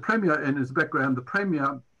the Premier, and as background, the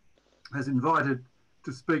Premier has invited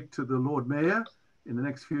to speak to the Lord Mayor in the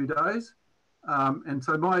next few days, and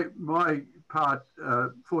so my part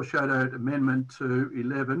foreshadowed amendment to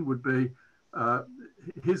 11 would be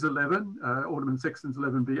his 11, Alderman Sexton's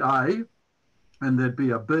 11 be A, and there'd be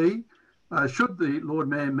a B. Should the Lord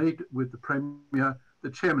Mayor meet with the Premier, the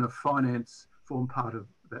Chairman of Finance form part of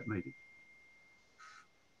that meeting.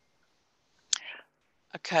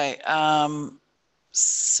 Okay,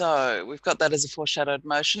 so we've got that as a foreshadowed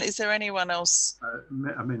motion. Is there anyone else?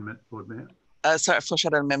 Amendment, Lord Mayor. sorry,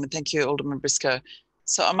 foreshadowed amendment. Thank you, Alderman Briscoe.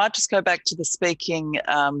 So I might just go back to the speaking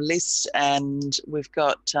list, and we've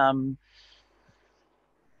got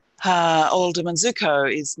Alderman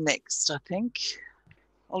Zuko is next, I think.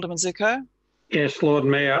 Alderman Zuko? Yes, Lord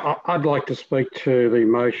Mayor, I'd like to speak to the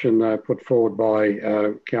motion put forward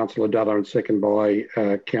by Councillor Dutta and second by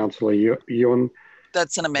Councillor Ewan.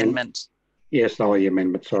 That's an amendment. Yes, the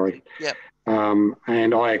amendment, sorry. Yep.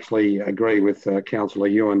 And I actually agree with Councillor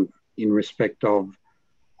Ewan in respect of,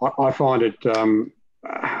 I find it,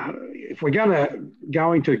 if we're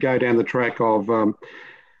going to go down the track of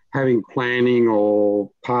having planning or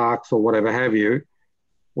parks or whatever have you,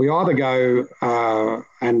 we either go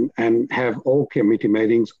and have all committee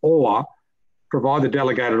meetings or provide the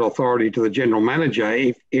delegated authority to the General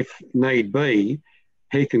Manager if need be,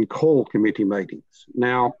 he can call committee meetings.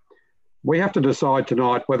 Now, we have to decide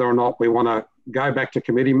tonight whether or not we want to go back to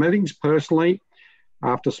committee meetings. Personally,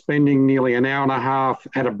 after spending nearly an hour and a half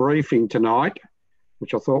at a briefing tonight,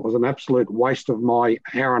 which I thought was an absolute waste of my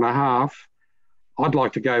hour and a half, I'd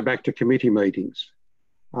like to go back to committee meetings.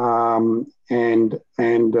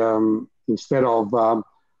 Instead of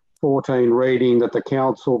 14 reading that the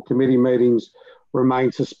council committee meetings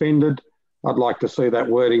remain suspended, I'd like to see that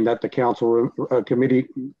wording that the council committee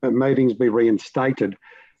meetings be reinstated.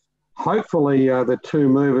 Hopefully the two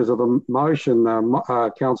movers of the motion,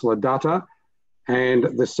 Councillor Dutta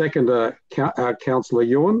and the seconder, Councillor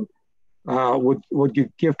Ewan,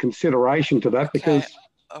 would give consideration to that, because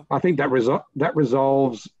I think that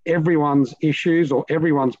resolves everyone's issues or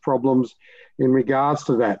everyone's problems in regards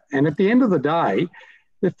to that. And at the end of the day,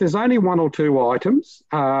 if there's only one or two items,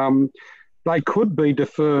 they could be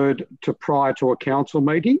deferred to prior to a council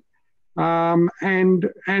meeting, and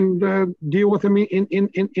deal with them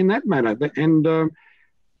in that manner. And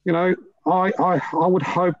you know, I would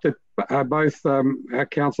hope that both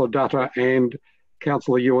Councillor Dutta and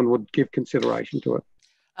Councillor Ewan would give consideration to it.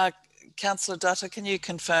 Councillor Dutta, can you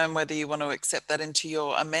confirm whether you want to accept that into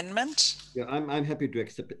your amendment? Yeah, I'm happy to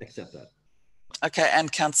accept that. Okay,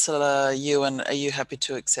 and Councillor Ewan, are you happy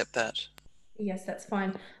to accept that? Yes, that's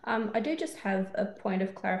fine. I do just have a point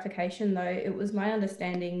of clarification though. It was my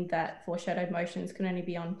understanding that foreshadowed motions can only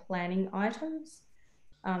be on planning items.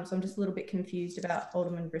 So I'm just a little bit confused about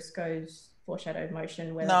Alderman Briscoe's foreshadowed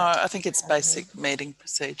motion. No, I think it's basic meeting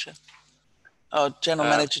procedure. Oh, General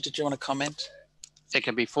Manager, did you want to comment? There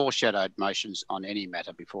can be foreshadowed motions on any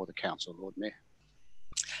matter before the council, Lord Mayor.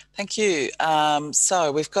 Thank you.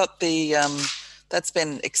 So we've got the, that's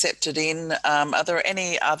been accepted in. Are there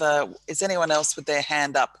any other, is anyone else with their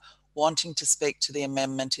hand up wanting to speak to the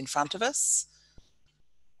amendment in front of us?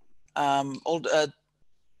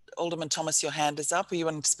 Alderman Thomas, your hand is up. Are you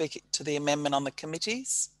wanting to speak to the amendment on the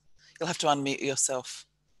committees? You'll have to unmute yourself.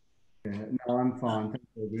 Yeah, no, I'm fine. Thank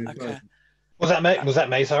you. Okay. Was that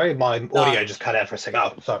me? Sorry, my audio just cut out for a second.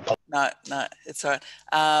 Oh, sorry. No, it's all right.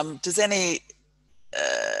 Does any,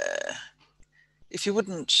 if you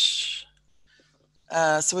wouldn't,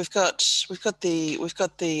 so we've got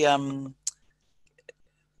the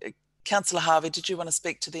Councillor Harvey. Did you want to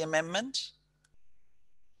speak to the amendment?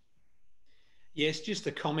 Yes, just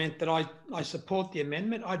a comment that I support the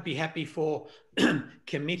amendment. I'd be happy for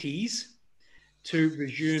committees to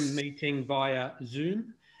resume meeting via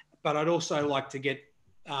Zoom, but I'd also like to get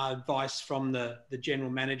advice from the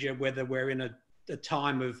General Manager whether we're in a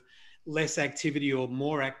time of less activity or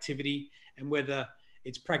more activity, and whether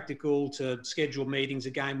it's practical to schedule meetings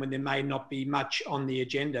again when there may not be much on the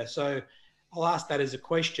agenda. So I'll ask that as a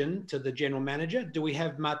question to the General Manager. Do we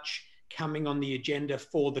have much coming on the agenda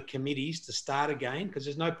for the committees to start again? Because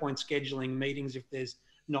there's no point scheduling meetings if there's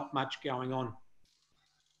not much going on.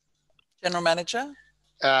 General Manager?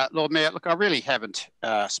 Lord Mayor, look, I really haven't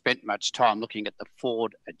spent much time looking at the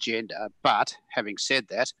Ford agenda, but having said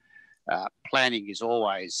that, planning is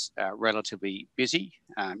always relatively busy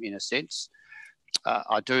in a sense.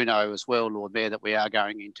 I do know as well, Lord Mayor, that we are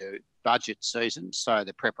going into budget season, so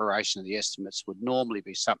the preparation of the estimates would normally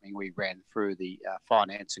be something we ran through the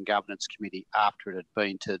Finance and Governance Committee after it had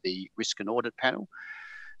been to the Risk and Audit Panel.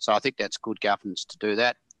 So I think that's good governance to do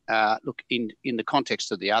that. Look, in the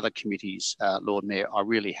context of the other committees, Lord Mayor, I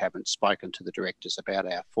really haven't spoken to the directors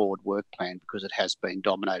about our forward work plan because it has been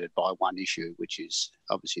dominated by one issue, which is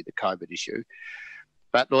obviously the COVID issue.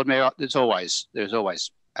 But Lord Mayor, there's always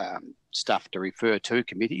stuff to refer to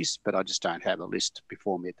committees, but I just don't have a list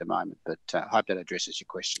before me at the moment. But I hope that addresses your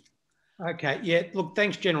question. Okay, yeah, look,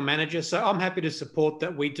 thanks, General Manager. So I'm happy to support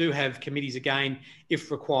that we do have committees again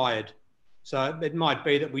if required. So it might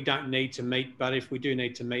be that we don't need to meet, but if we do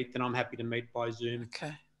need to meet, then I'm happy to meet by Zoom.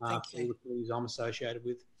 Okay, thank you. For the committees I'm associated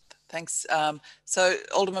with. Thanks. So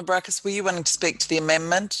Alderman Brackus, were you wanting to speak to the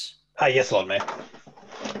amendment? Yes, Lord Mayor.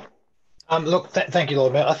 Look, thank you,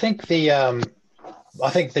 Lord Mayor. I think the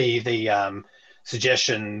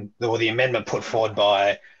suggestion or the amendment put forward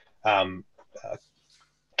by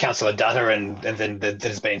Councillor Dutta and then that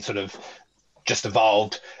has been sort of just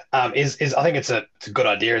evolved is I think it's a good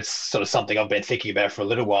idea. It's sort of something I've been thinking about for a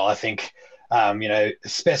little while. I think you know,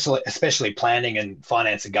 especially planning and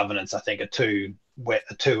finance and governance, I think are two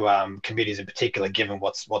committees in particular, given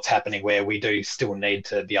what's happening, where we do still need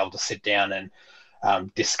to be able to sit down and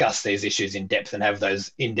discuss these issues in depth and have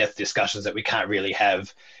those in-depth discussions that we can't really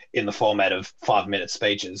have in the format of 5-minute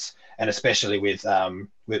speeches. And especially with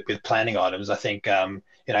planning items, I think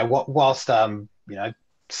you know, whilst you know,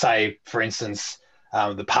 say for instance,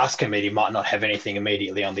 the past committee might not have anything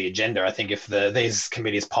immediately on the agenda. I think if these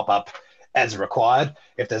committees pop up as required,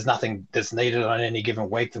 if there's nothing that's needed on any given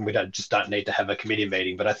week, then we just don't need to have a committee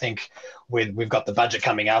meeting. But I think we've got the budget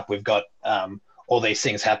coming up, we've got all these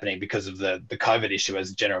things happening because of the COVID issue, as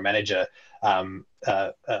the General Manager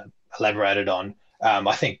elaborated on.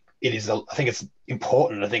 I think it's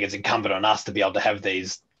important. I think it's incumbent on us to be able to have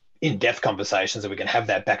these in-depth conversations, that we can have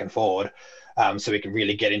that back and forward, so we can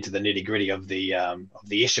really get into the nitty-gritty of the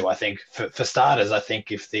issue. I think for starters, I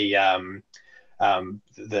think if the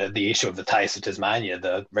issue of the Taste of Tasmania,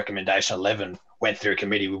 the recommendation 11, went through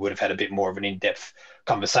committee, we would have had a bit more of an in-depth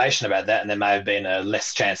conversation about that, and there may have been a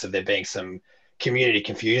less chance of there being some community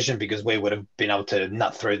confusion, because we would have been able to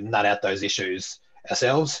nut out those issues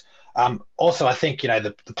ourselves. Also, I think, you know,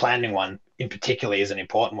 the planning one in particular is an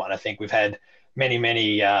important one. I think we've had many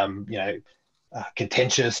you know,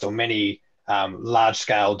 contentious or many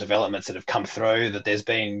large-scale developments that have come through, that there's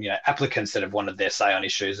been, you know, applicants that have wanted their say on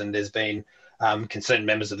issues, and there's been concerned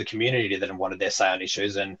members of the community that have wanted their say on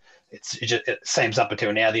issues. And it seems up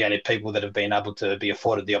until now the only people that have been able to be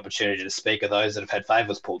afforded the opportunity to speak are those that have had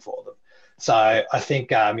favours pulled for them. So I think,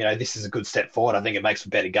 you know, this is a good step forward. I think it makes for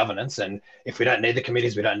better governance. And if we don't need the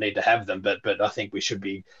committees, we don't need to have them. But I think we should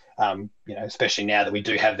be, you know, especially now that we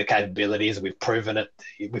do have the capabilities, we've proven it,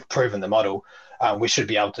 we've proven the model, we should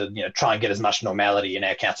be able to, you know, try and get as much normality in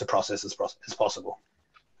our council process as possible.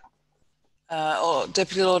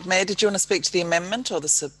 Deputy Lord Mayor, did you want to speak to the amendment or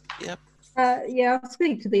the yep? Yeah, I'll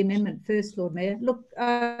speak to the amendment first, Lord Mayor. Look,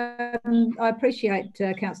 I appreciate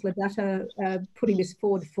Councillor Dutta putting this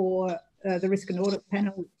forward for the Risk and Audit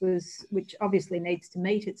Panel, which obviously needs to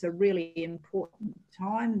meet. It's a really important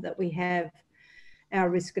time that we have our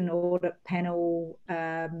Risk and Audit Panel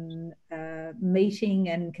meeting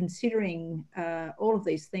and considering all of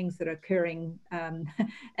these things that are occurring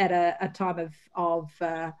at a time of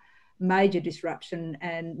major disruption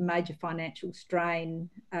and major financial strain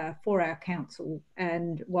for our council.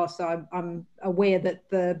 And whilst I'm aware that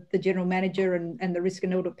the General Manager and the Risk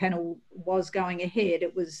and Audit Panel was going ahead,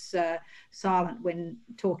 it was silent when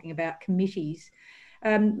talking about committees.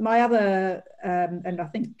 My other, and I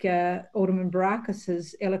think Alderman Brackus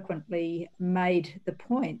has eloquently made the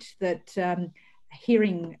point that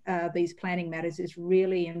hearing these planning matters is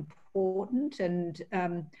really important.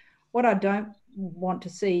 And what I don't want to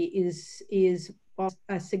see is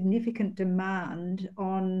a significant demand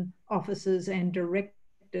on officers and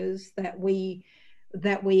directors that we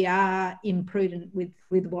are imprudent with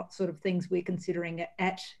what sort of things we're considering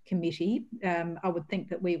at committee. I would think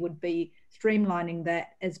that we would be streamlining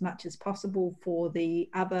that as much as possible for the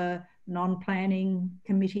other non-planning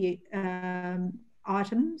committee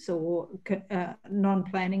items or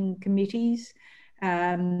non-planning committees.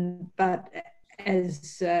 But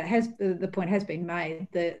as the point has been made,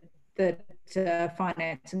 that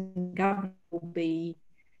finance and government will be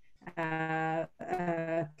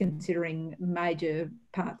considering major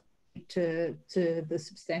part to the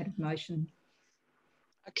substantive motion.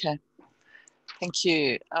 Okay, thank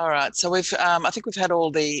you. All right, so we've I think we've had all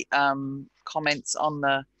the comments on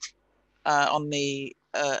the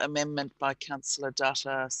amendment by Councillor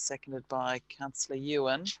Dutta, seconded by Councillor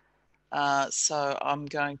Ewan. So I'm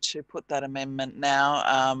going to put that amendment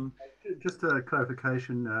now. Just a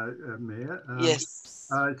clarification, Mayor. Yes.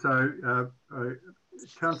 So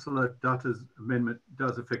Councillor Dutta's amendment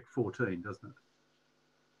does affect 14, doesn't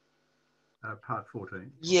it? Part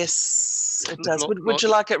 14. Yes, it does. Would you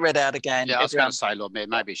like it read out again? Yeah, I was going to say, Lord Mayor,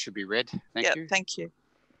 maybe it should be read. Thank you. Thank you.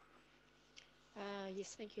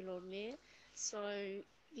 Yes, thank you, Lord Mayor. So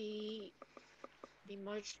the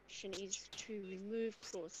motion is to remove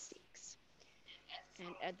clause 6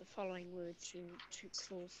 and add the following words into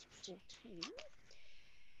clause 14.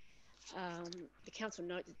 The council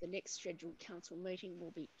note that the next scheduled council meeting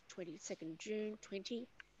will be 22nd June 20,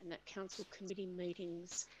 and that council committee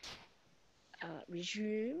meetings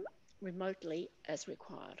resume remotely as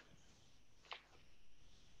required.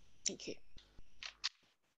 Thank you.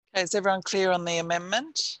 Okay, is everyone clear on the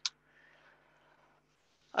amendment?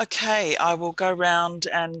 Okay, I will go round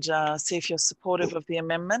and see if you're supportive of the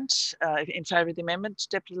amendment, in favour of the amendment.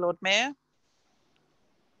 Deputy Lord Mayor?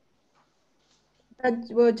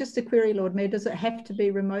 Well, just a query, Lord Mayor, does it have to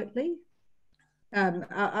be remotely?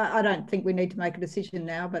 I don't think we need to make a decision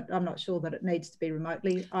now, but I'm not sure that it needs to be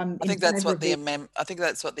remotely. I think that's what the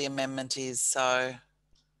amendment is. So,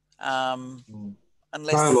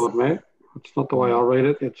 unless no, Lord Mayor, it's not the way I read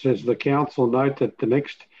it. It says the council note that the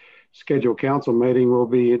next scheduled council meeting will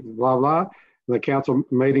be blah blah, and the council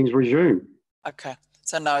meetings resume. Okay,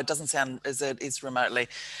 so no, it doesn't sound as it is remotely.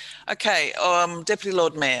 Okay, Deputy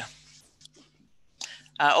Lord Mayor.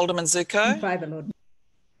 Alderman Zuko. In favour, Lord Mayor.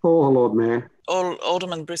 For Lord Mayor.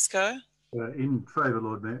 Alderman Briscoe. In favour,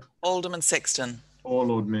 Lord Mayor. Alderman Sexton. For,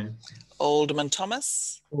 Lord Mayor. Alderman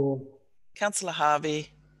Thomas. For. Councillor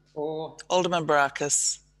Harvey. For. Alderman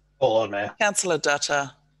Barakis. For, Lord Mayor. Councillor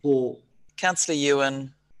Dutta. For. Councillor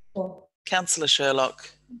Ewan. For. Councillor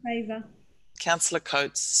Sherlock. In favour. Councillor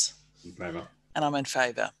Coates. In favour. And I'm in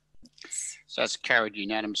favour. So that's carried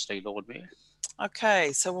unanimously, Lord Mayor.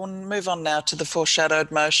 Okay, so we'll move on now to the foreshadowed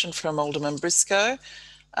motion from Alderman Briscoe.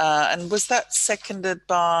 And was that seconded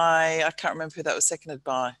by, I can't remember who that was seconded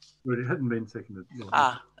by. Well, it hadn't been seconded.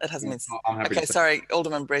 It hasn't been. Okay, sorry,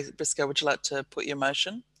 Alderman Briscoe, would you like to put your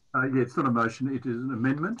motion? Yeah, it's not a motion, it is an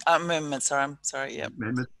amendment. Amendment, sorry, I'm sorry, yeah.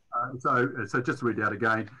 Amendment. So just to read out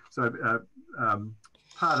again. So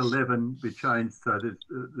part 11 be changed so that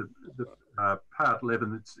the part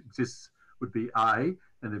 11 that exists would be A,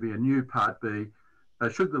 and there'd be a new part B.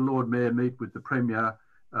 Should the Lord Mayor meet with the Premier,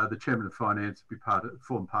 the Chairman of Finance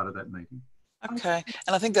form part of that meeting. Okay,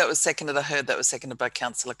 and I think that was seconded. I heard that was seconded by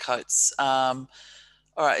Councillor Coates. All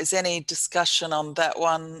right, is there any discussion on that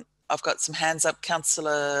one? I've got some hands up.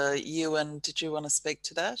 Councillor Ewan, did you want to speak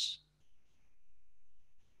to that?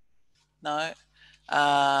 No.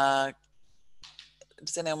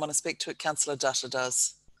 Does anyone want to speak to it? Councillor Dutta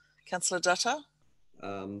does. Councillor Dutta?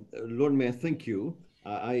 Lord Mayor, thank you.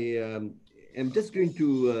 I am just going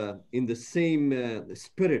to, in the same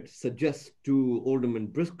spirit, suggest to Alderman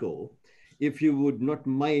Briscoe, if you would not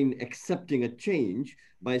mind accepting a change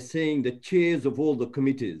by saying the chairs of all the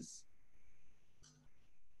committees.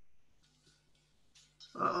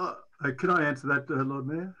 Can I answer that, Lord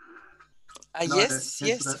Mayor?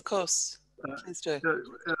 Yes, of course. Please do.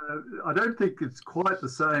 I don't think it's quite the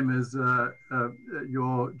same as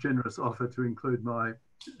your generous offer to include my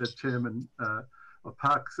chairman of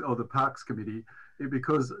Parks or the Parks Committee,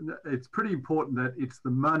 because it's pretty important that it's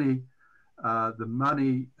the money. The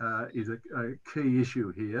money is a key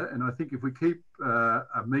issue here, and I think if we keep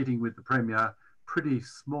a meeting with the Premier pretty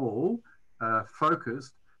small,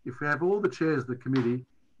 focused, if we have all the chairs of the committee,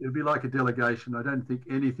 it'd be like a delegation. I don't think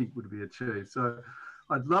anything would be achieved. So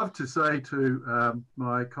I'd love to say to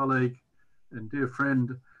my colleague and dear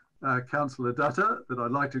friend, Councillor Dutta, that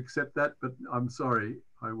I'd like to accept that, but I'm sorry,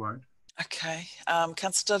 I won't. Okay.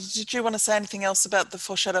 Councillor Dutta, did you want to say anything else about the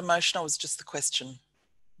foreshadow motion, or was it just the question?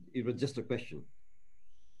 It was just a question.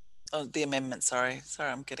 Oh, the amendment, sorry. Sorry,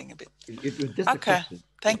 I'm getting a bit... It was just a question.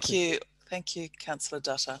 Thank you. Thank you, Councillor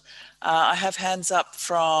Dutta. I have hands up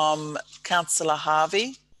from Councillor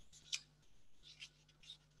Harvey.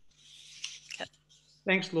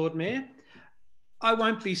 Thanks, Lord Mayor. I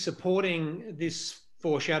won't be supporting this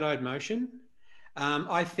foreshadowed motion.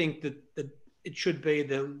 I think that it should be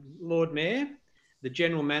the Lord Mayor, the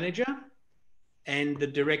General Manager, and the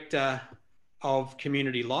Director of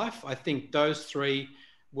Community Life. I think those three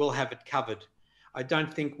will have it covered. I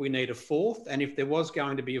don't think we need a fourth, and if there was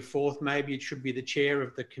going to be a fourth, maybe it should be the chair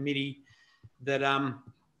of the committee that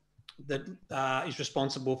is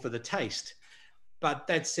responsible for the taste. But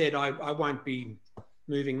that said, I won't be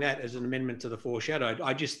moving that as an amendment to the foreshadowed.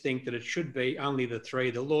 I just think that it should be only the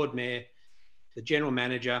three, the Lord Mayor, the General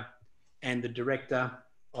Manager, and the Director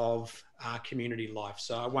of Community Life.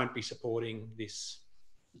 So I won't be supporting this.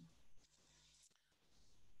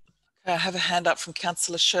 Okay, I have a hand up from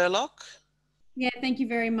Councillor Sherlock. Yeah, thank you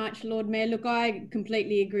very much, Lord Mayor. Look, I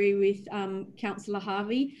completely agree with Councillor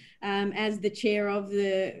Harvey. As the chair of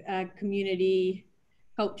the Community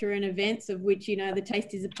Culture and Events, of which, you know, the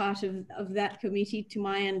taste is a part of that committee, to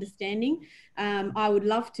my understanding. I would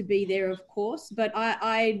love to be there, of course, but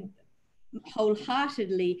I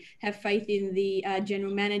wholeheartedly have faith in the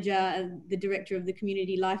General Manager, the Director of the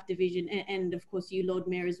Community Life Division, and of course you, Lord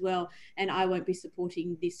Mayor, as well. And I won't be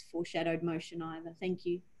supporting this foreshadowed motion either. Thank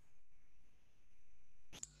you.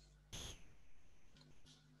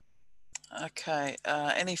 Okay,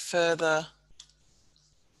 any further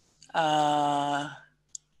Any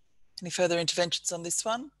further interventions on this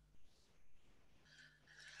one?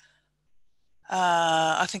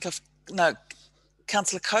 I think no.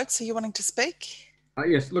 Councillor Coates, are you wanting to speak?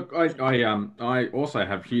 Yes, look, I also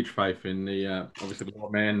have huge faith in the obviously the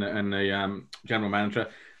Lord Mayor and the General Manager.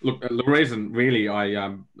 Look, the reason really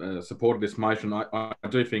I supported this motion, I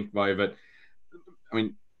do think though that, I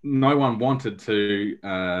mean, no one wanted to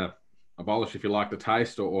abolish, if you like, the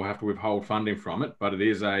taste or have to withhold funding from it, but it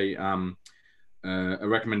is a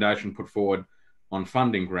recommendation put forward on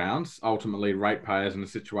funding grounds. Ultimately, ratepayers in the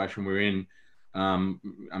situation we're in, I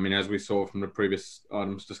mean, as we saw from the previous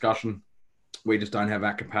items discussion, we just don't have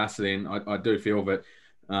that capacity. And I do feel that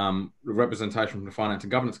the representation from the Finance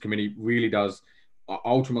and Governance Committee really does,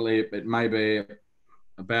 ultimately, it may be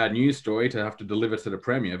a bad news story to have to deliver to the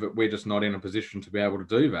Premier, but we're just not in a position to be able to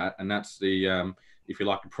do that. And that's the, if you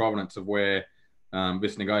like, the provenance of where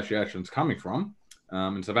this negotiation is coming from.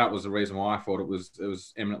 And so that was the reason why I thought it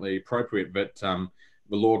was eminently appropriate that the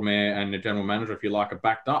Lord Mayor and the General Manager, if you like, are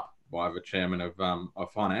backed up by the Chairman of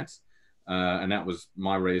Finance. And that was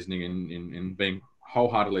my reasoning in being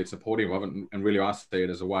wholeheartedly supportive of it. And really, I see it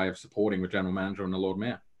as a way of supporting the General Manager and the Lord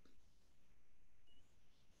Mayor.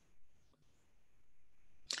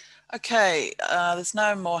 Okay, there's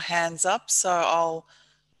no more hands up, so I'll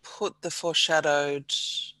put the foreshadowed,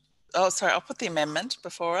 I'll put the amendment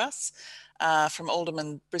before us from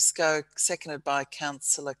Alderman Briscoe, seconded by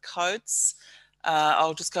Councillor Coates.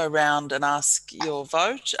 I'll just go around and ask your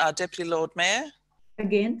vote. Deputy Lord Mayor?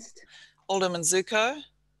 Against. Alderman Zuko?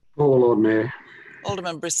 For, Lord Mayor.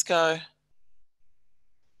 Alderman Briscoe?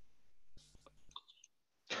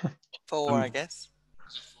 For, I guess.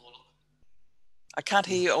 I can't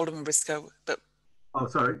hear you, Alderman Briscoe, but... Oh,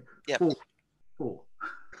 sorry. Yep. For,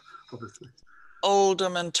 obviously.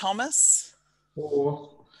 Alderman Thomas? For.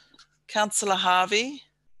 Councillor Harvey?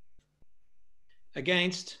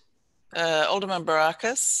 Against. Alderman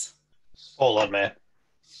Barakas? For, Lord Mayor.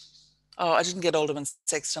 Oh, I didn't get Alderman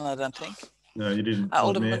Sexton, I don't think. No, you didn't.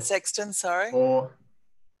 Alderman Sexton, sorry. For.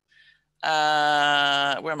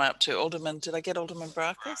 Where am I up to? Alderman, did I get Alderman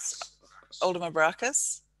Barakas? Alderman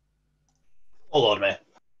Barakas? For, Lord Mayor.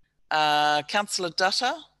 Councillor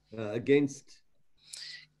Dutta? Against.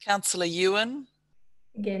 Councillor Ewan?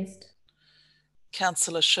 Against.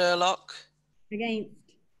 Councillor Sherlock? Against.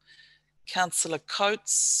 Councillor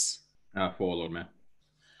Coates? For, Lord Mayor.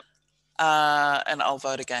 And I'll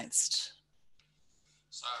vote against.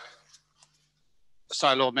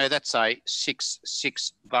 So, Lord Mayor, that's a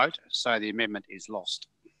 6-6 vote, so the amendment is lost.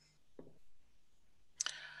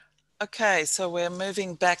 Okay, so we're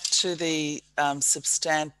moving back to the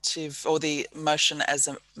substantive or the motion as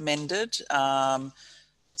amended.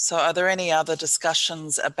 So are there any other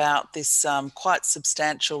discussions about this quite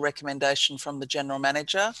substantial recommendation from the General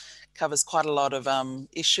Manager? Covers quite a lot of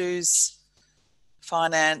issues,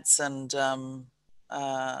 finance and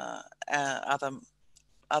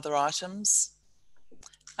other items.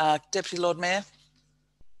 Deputy Lord Mayor.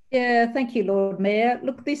 Yeah, thank you, Lord Mayor.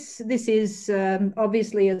 Look, this is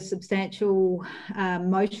obviously a substantial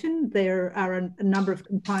motion. There are a number of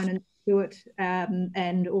components to it,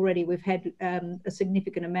 and already we've had a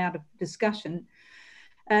significant amount of discussion.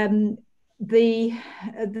 I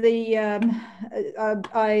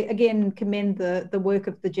again commend the work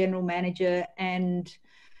of the General Manager and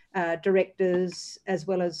directors, as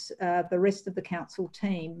well as the rest of the council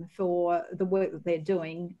team, for the work that they're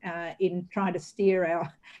doing in trying to steer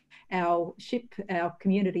our ship, our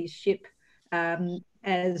community's ship,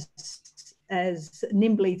 as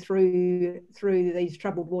nimbly through these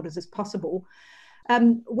troubled waters as possible.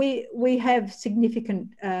 We have significant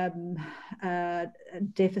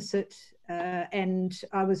deficit, and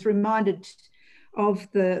I was reminded of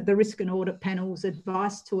the Risk and Audit Panel's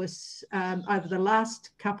advice to us over the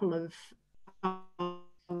last couple of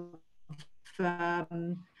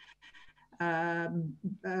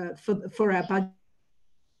for our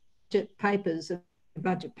budget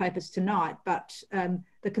papers tonight, but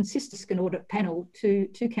the consistent Risk and Audit Panel to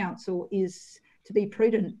council is to be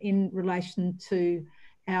prudent in relation to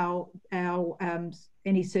our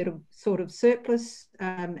any sort of surplus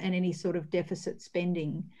and any sort of deficit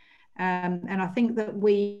spending. And I think that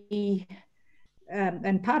we,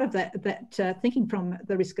 and part of that thinking from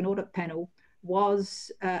the Risk and Audit Panel was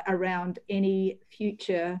around any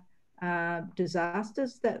future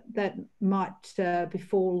disasters that might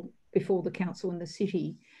befall the council and the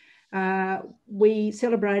city. We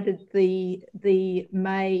celebrated the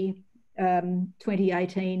May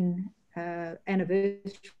 2018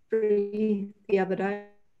 anniversary the other day.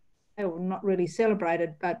 Well, not really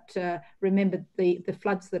celebrated, but remembered the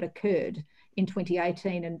floods that occurred in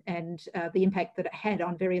 2018 and the impact that it had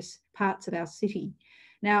on various parts of our city.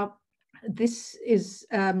 Now, this is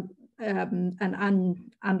an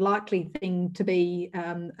unlikely thing to be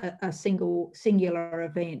a singular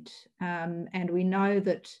event, and we know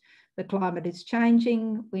that the climate is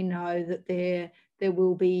changing. We know that there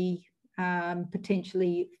will be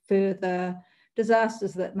potentially further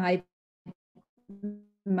disasters that may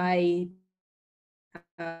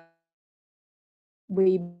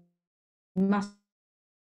we must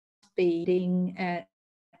be doing,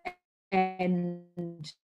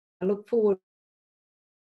 and I look forward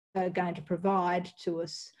to going to provide to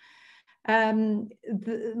us.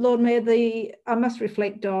 Lord Mayor, I must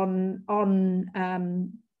reflect on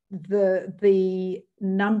the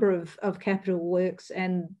number of capital works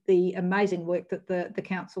and the amazing work that the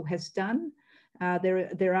council has done.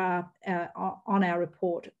 There are on our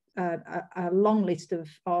report a long list of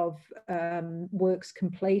works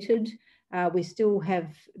completed. We still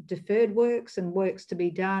have deferred works and works to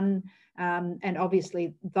be done, and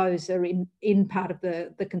obviously those are in part of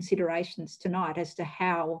the considerations tonight as to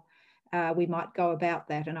how we might go about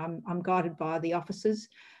that, and I'm guided by the officers.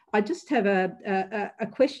 I just have a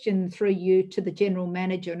question through you to the General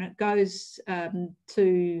Manager, and it goes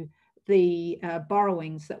to the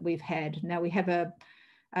borrowings that we've had. Now, we have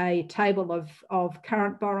a table of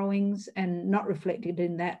current borrowings, and not reflected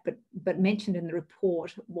in that, but mentioned in the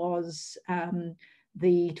report was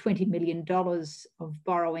the $20 million of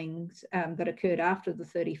borrowings that occurred after the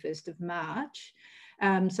 31st of March.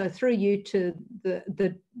 So through you to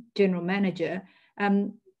the General Manager,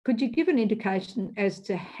 could you give an indication as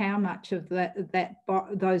to how much of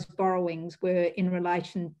those borrowings were in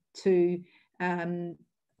relation to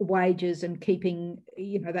wages and keeping,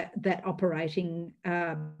 that operating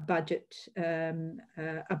budget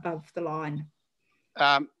above the line?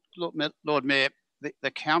 Lord Mayor,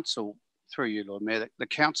 the council, through you, Lord Mayor, the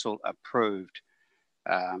council approved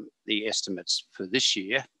the estimates for this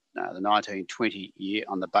year, the 19-20 year,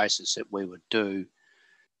 on the basis that we would do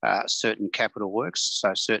certain capital works,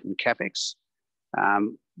 so certain CapEx.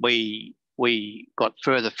 We got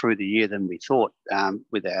further through the year than we thought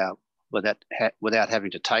without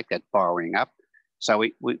having to take that borrowing up. So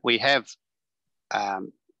we have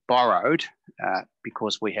borrowed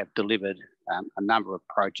because we have delivered a number of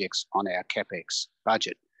projects on our CapEx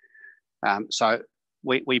budget. So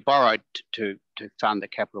we borrowed to fund the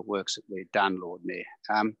capital works that we've done, Lord Mayor.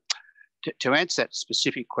 To answer that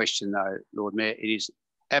specific question though, Lord Mayor, it is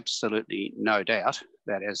absolutely no doubt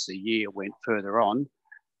that as the year went further on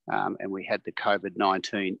and we had the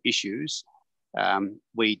COVID-19 issues,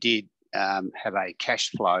 we did have a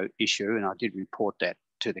cash flow issue, and I did report that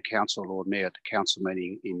to the council, Lord Mayor, at the council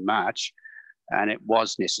meeting in March, and it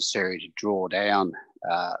was necessary to draw down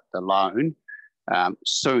the loan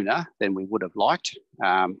sooner than we would have liked,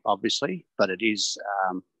 obviously, but it is,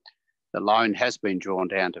 the loan has been drawn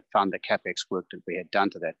down to fund the CapEx work that we had done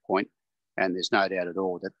to that point, and there's no doubt at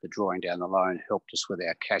all that the drawing down the loan helped us with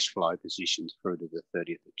our cash flow positions through to the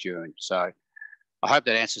 30th of June. So I hope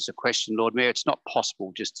that answers the question, Lord Mayor. It's not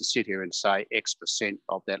possible just to sit here and say X%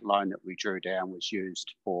 of that loan that we drew down was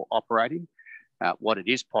used for operating. What it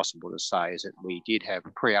is possible to say is that we did have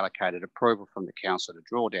pre-allocated approval from the council to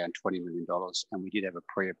draw down $20 million, and we did have a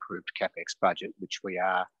pre-approved CapEx budget, which we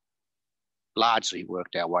are largely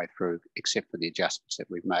worked our way through, except for the adjustments that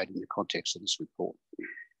we've made in the context of this report.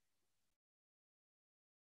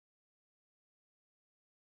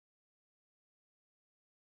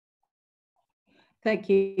 Thank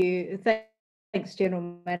you. Thanks,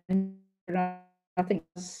 General Manager. I think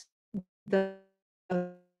is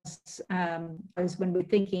when we're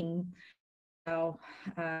thinking our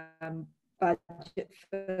budget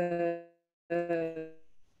for...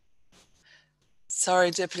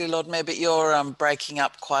 Sorry, Deputy Lord Mayor, but you're breaking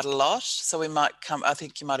up quite a lot, so we might come. I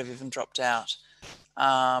think you might have even dropped out.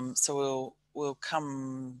 So we'll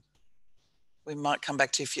come. We might come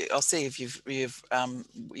back to you. I'll see if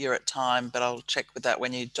you're at time, but I'll check with that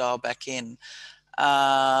when you dial back in.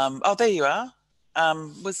 Oh, there you are.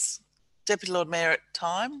 Was Deputy Lord Mayor at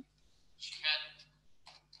time?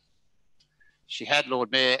 She had,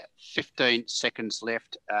 Lord Mayor, 15 seconds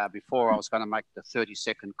left before I was going to make the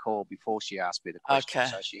 30-second call before she asked me the question.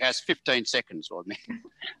 Okay. So she has 15 seconds, Lord Mayor.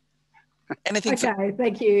 Anything? Okay,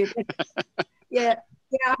 thank you. Yeah,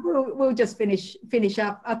 we'll just finish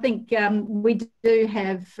up. I think we do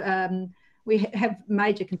have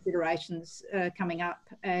major considerations coming up,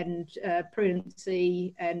 and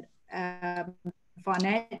prudency and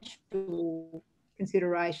financial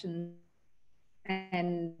considerations,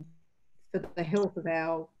 and for the health of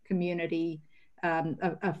our community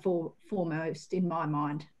are foremost in my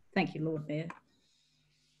mind. Thank you, Lord Mayor.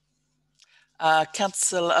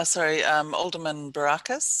 Alderman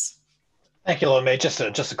Barakis. Thank you, Lord Mayor. Just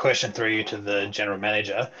a question through you to the General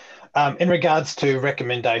Manager. In regards to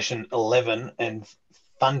recommendation 11 and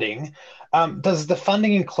funding, does the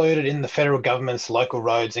funding included in the federal government's local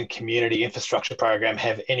roads and community infrastructure program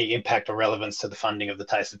have any impact or relevance to the funding of the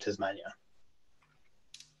Taste of Tasmania?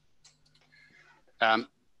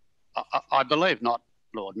 I believe not,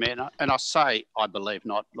 Lord Mayor. And I say I believe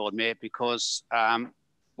not, Lord Mayor, because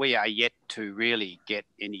we are yet to really get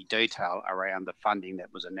any detail around the funding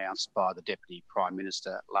that was announced by the Deputy Prime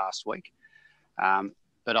Minister last week.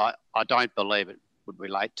 But I don't believe it would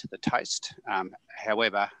relate to the taste.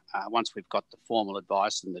 However, once we've got the formal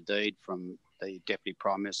advice and the deed from the Deputy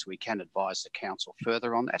Prime Minister, we can advise the Council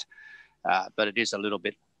further on that. But it is a little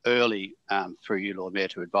bit early through you, Lord Mayor,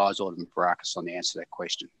 to advise Alderman Barakis on the answer to that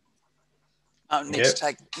question.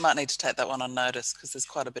 Might need to take that one on notice because there's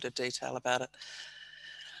quite a bit of detail about it.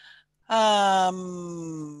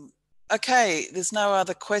 Okay, there's no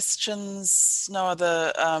other questions, no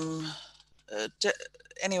other,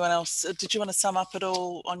 anyone else? Did you want to sum up at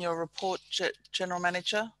all on your report, General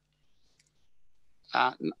Manager?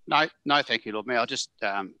 No, thank you, Lord Mayor. I just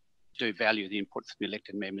do value the input from the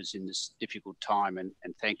elected members in this difficult time, and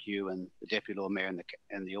thank you and the Deputy Lord Mayor and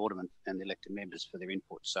the Alderman and the elected members for their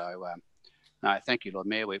input. So, no, thank you, Lord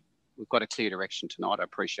Mayor. We've got a clear direction tonight. I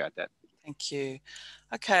appreciate that. Thank you.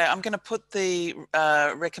 Okay, I'm going to put the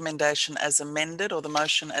recommendation as amended, or the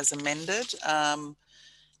motion as amended,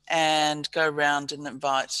 and go round and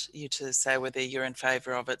invite you to say whether you're in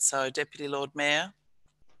favour of it. So, Deputy Lord Mayor.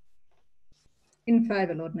 In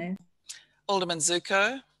favour, Lord Mayor. Alderman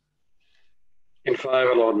Zuko. In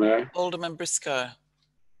favour, Lord Mayor. Alderman Briscoe.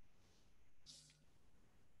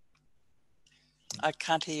 I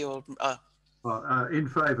can't hear you. In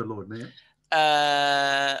favour, Lord Mayor.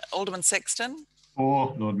 Alderman Sexton.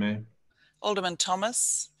 For, Lord Mayor. Alderman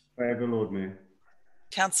Thomas. Favour, Lord Mayor.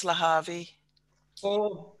 Councillor Harvey.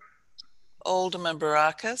 For. Alderman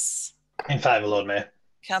Barakis. In favour, Lord Mayor.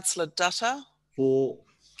 Councillor Dutta. For.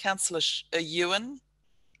 Councillor Ewan.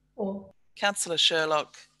 For. Councillor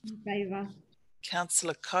Sherlock. In favour.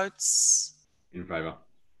 Councillor Coates. In favour.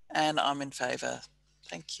 And I'm in favour.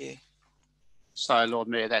 Thank you. So, Lord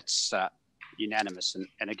Mayor, that's unanimous.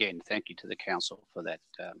 And again, thank you to the Council for that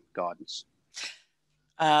guidance.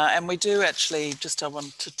 And we do actually, I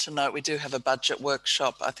wanted to note, we do have a budget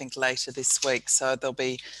workshop, I think, later this week. So there'll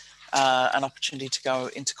be an opportunity to go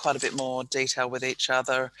into quite a bit more detail with each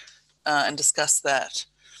other and discuss that.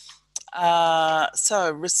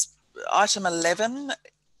 So item 11,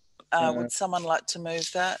 would someone like to move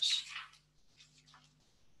that?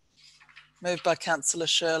 Moved by Councillor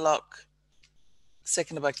Sherlock,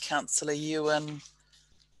 seconded by Councillor Ewan.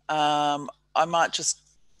 I might just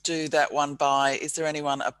do that one by, is there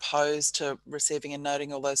anyone opposed to receiving and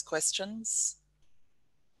noting all those questions?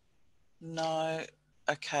 No.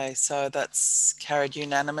 Okay, so that's carried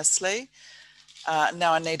unanimously.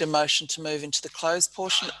 Now I need a motion to move into the closed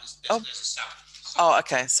portion. Oh,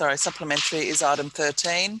 okay, sorry. Supplementary is item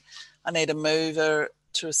 13. I need a mover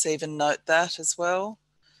to receive and note that as well.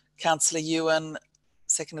 Councillor Ewan,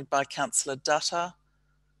 seconded by Councillor Dutta.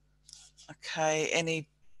 Okay,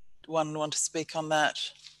 anyone want to speak on that?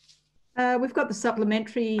 We've got the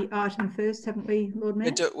supplementary item first, haven't we, Lord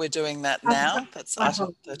Mayor? We're doing that now. That's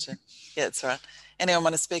item 13. Yeah, it's all right. Anyone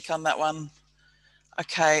want to speak on that one?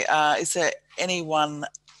 Okay, is there anyone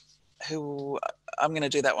who, I'm going to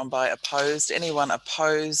do that one by opposed. Anyone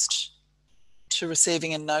opposed to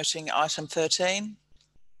receiving and noting item 13?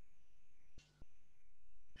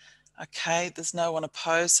 Okay, there's no one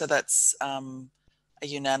opposed, so that's a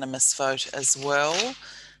unanimous vote as well.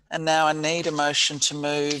 And now I need a motion to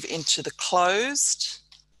move into the closed.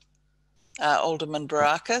 Alderman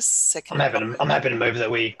Barakis, second. I'm happy to move that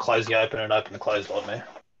we close the open and open the closed, Lord Mayor.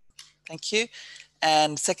 Thank you.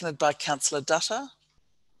 And seconded by Councillor Dutta.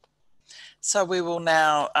 So we will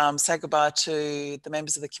now say goodbye to the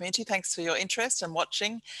members of the community. Thanks for your interest and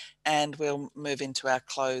watching, and we'll move into our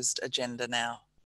closed agenda now.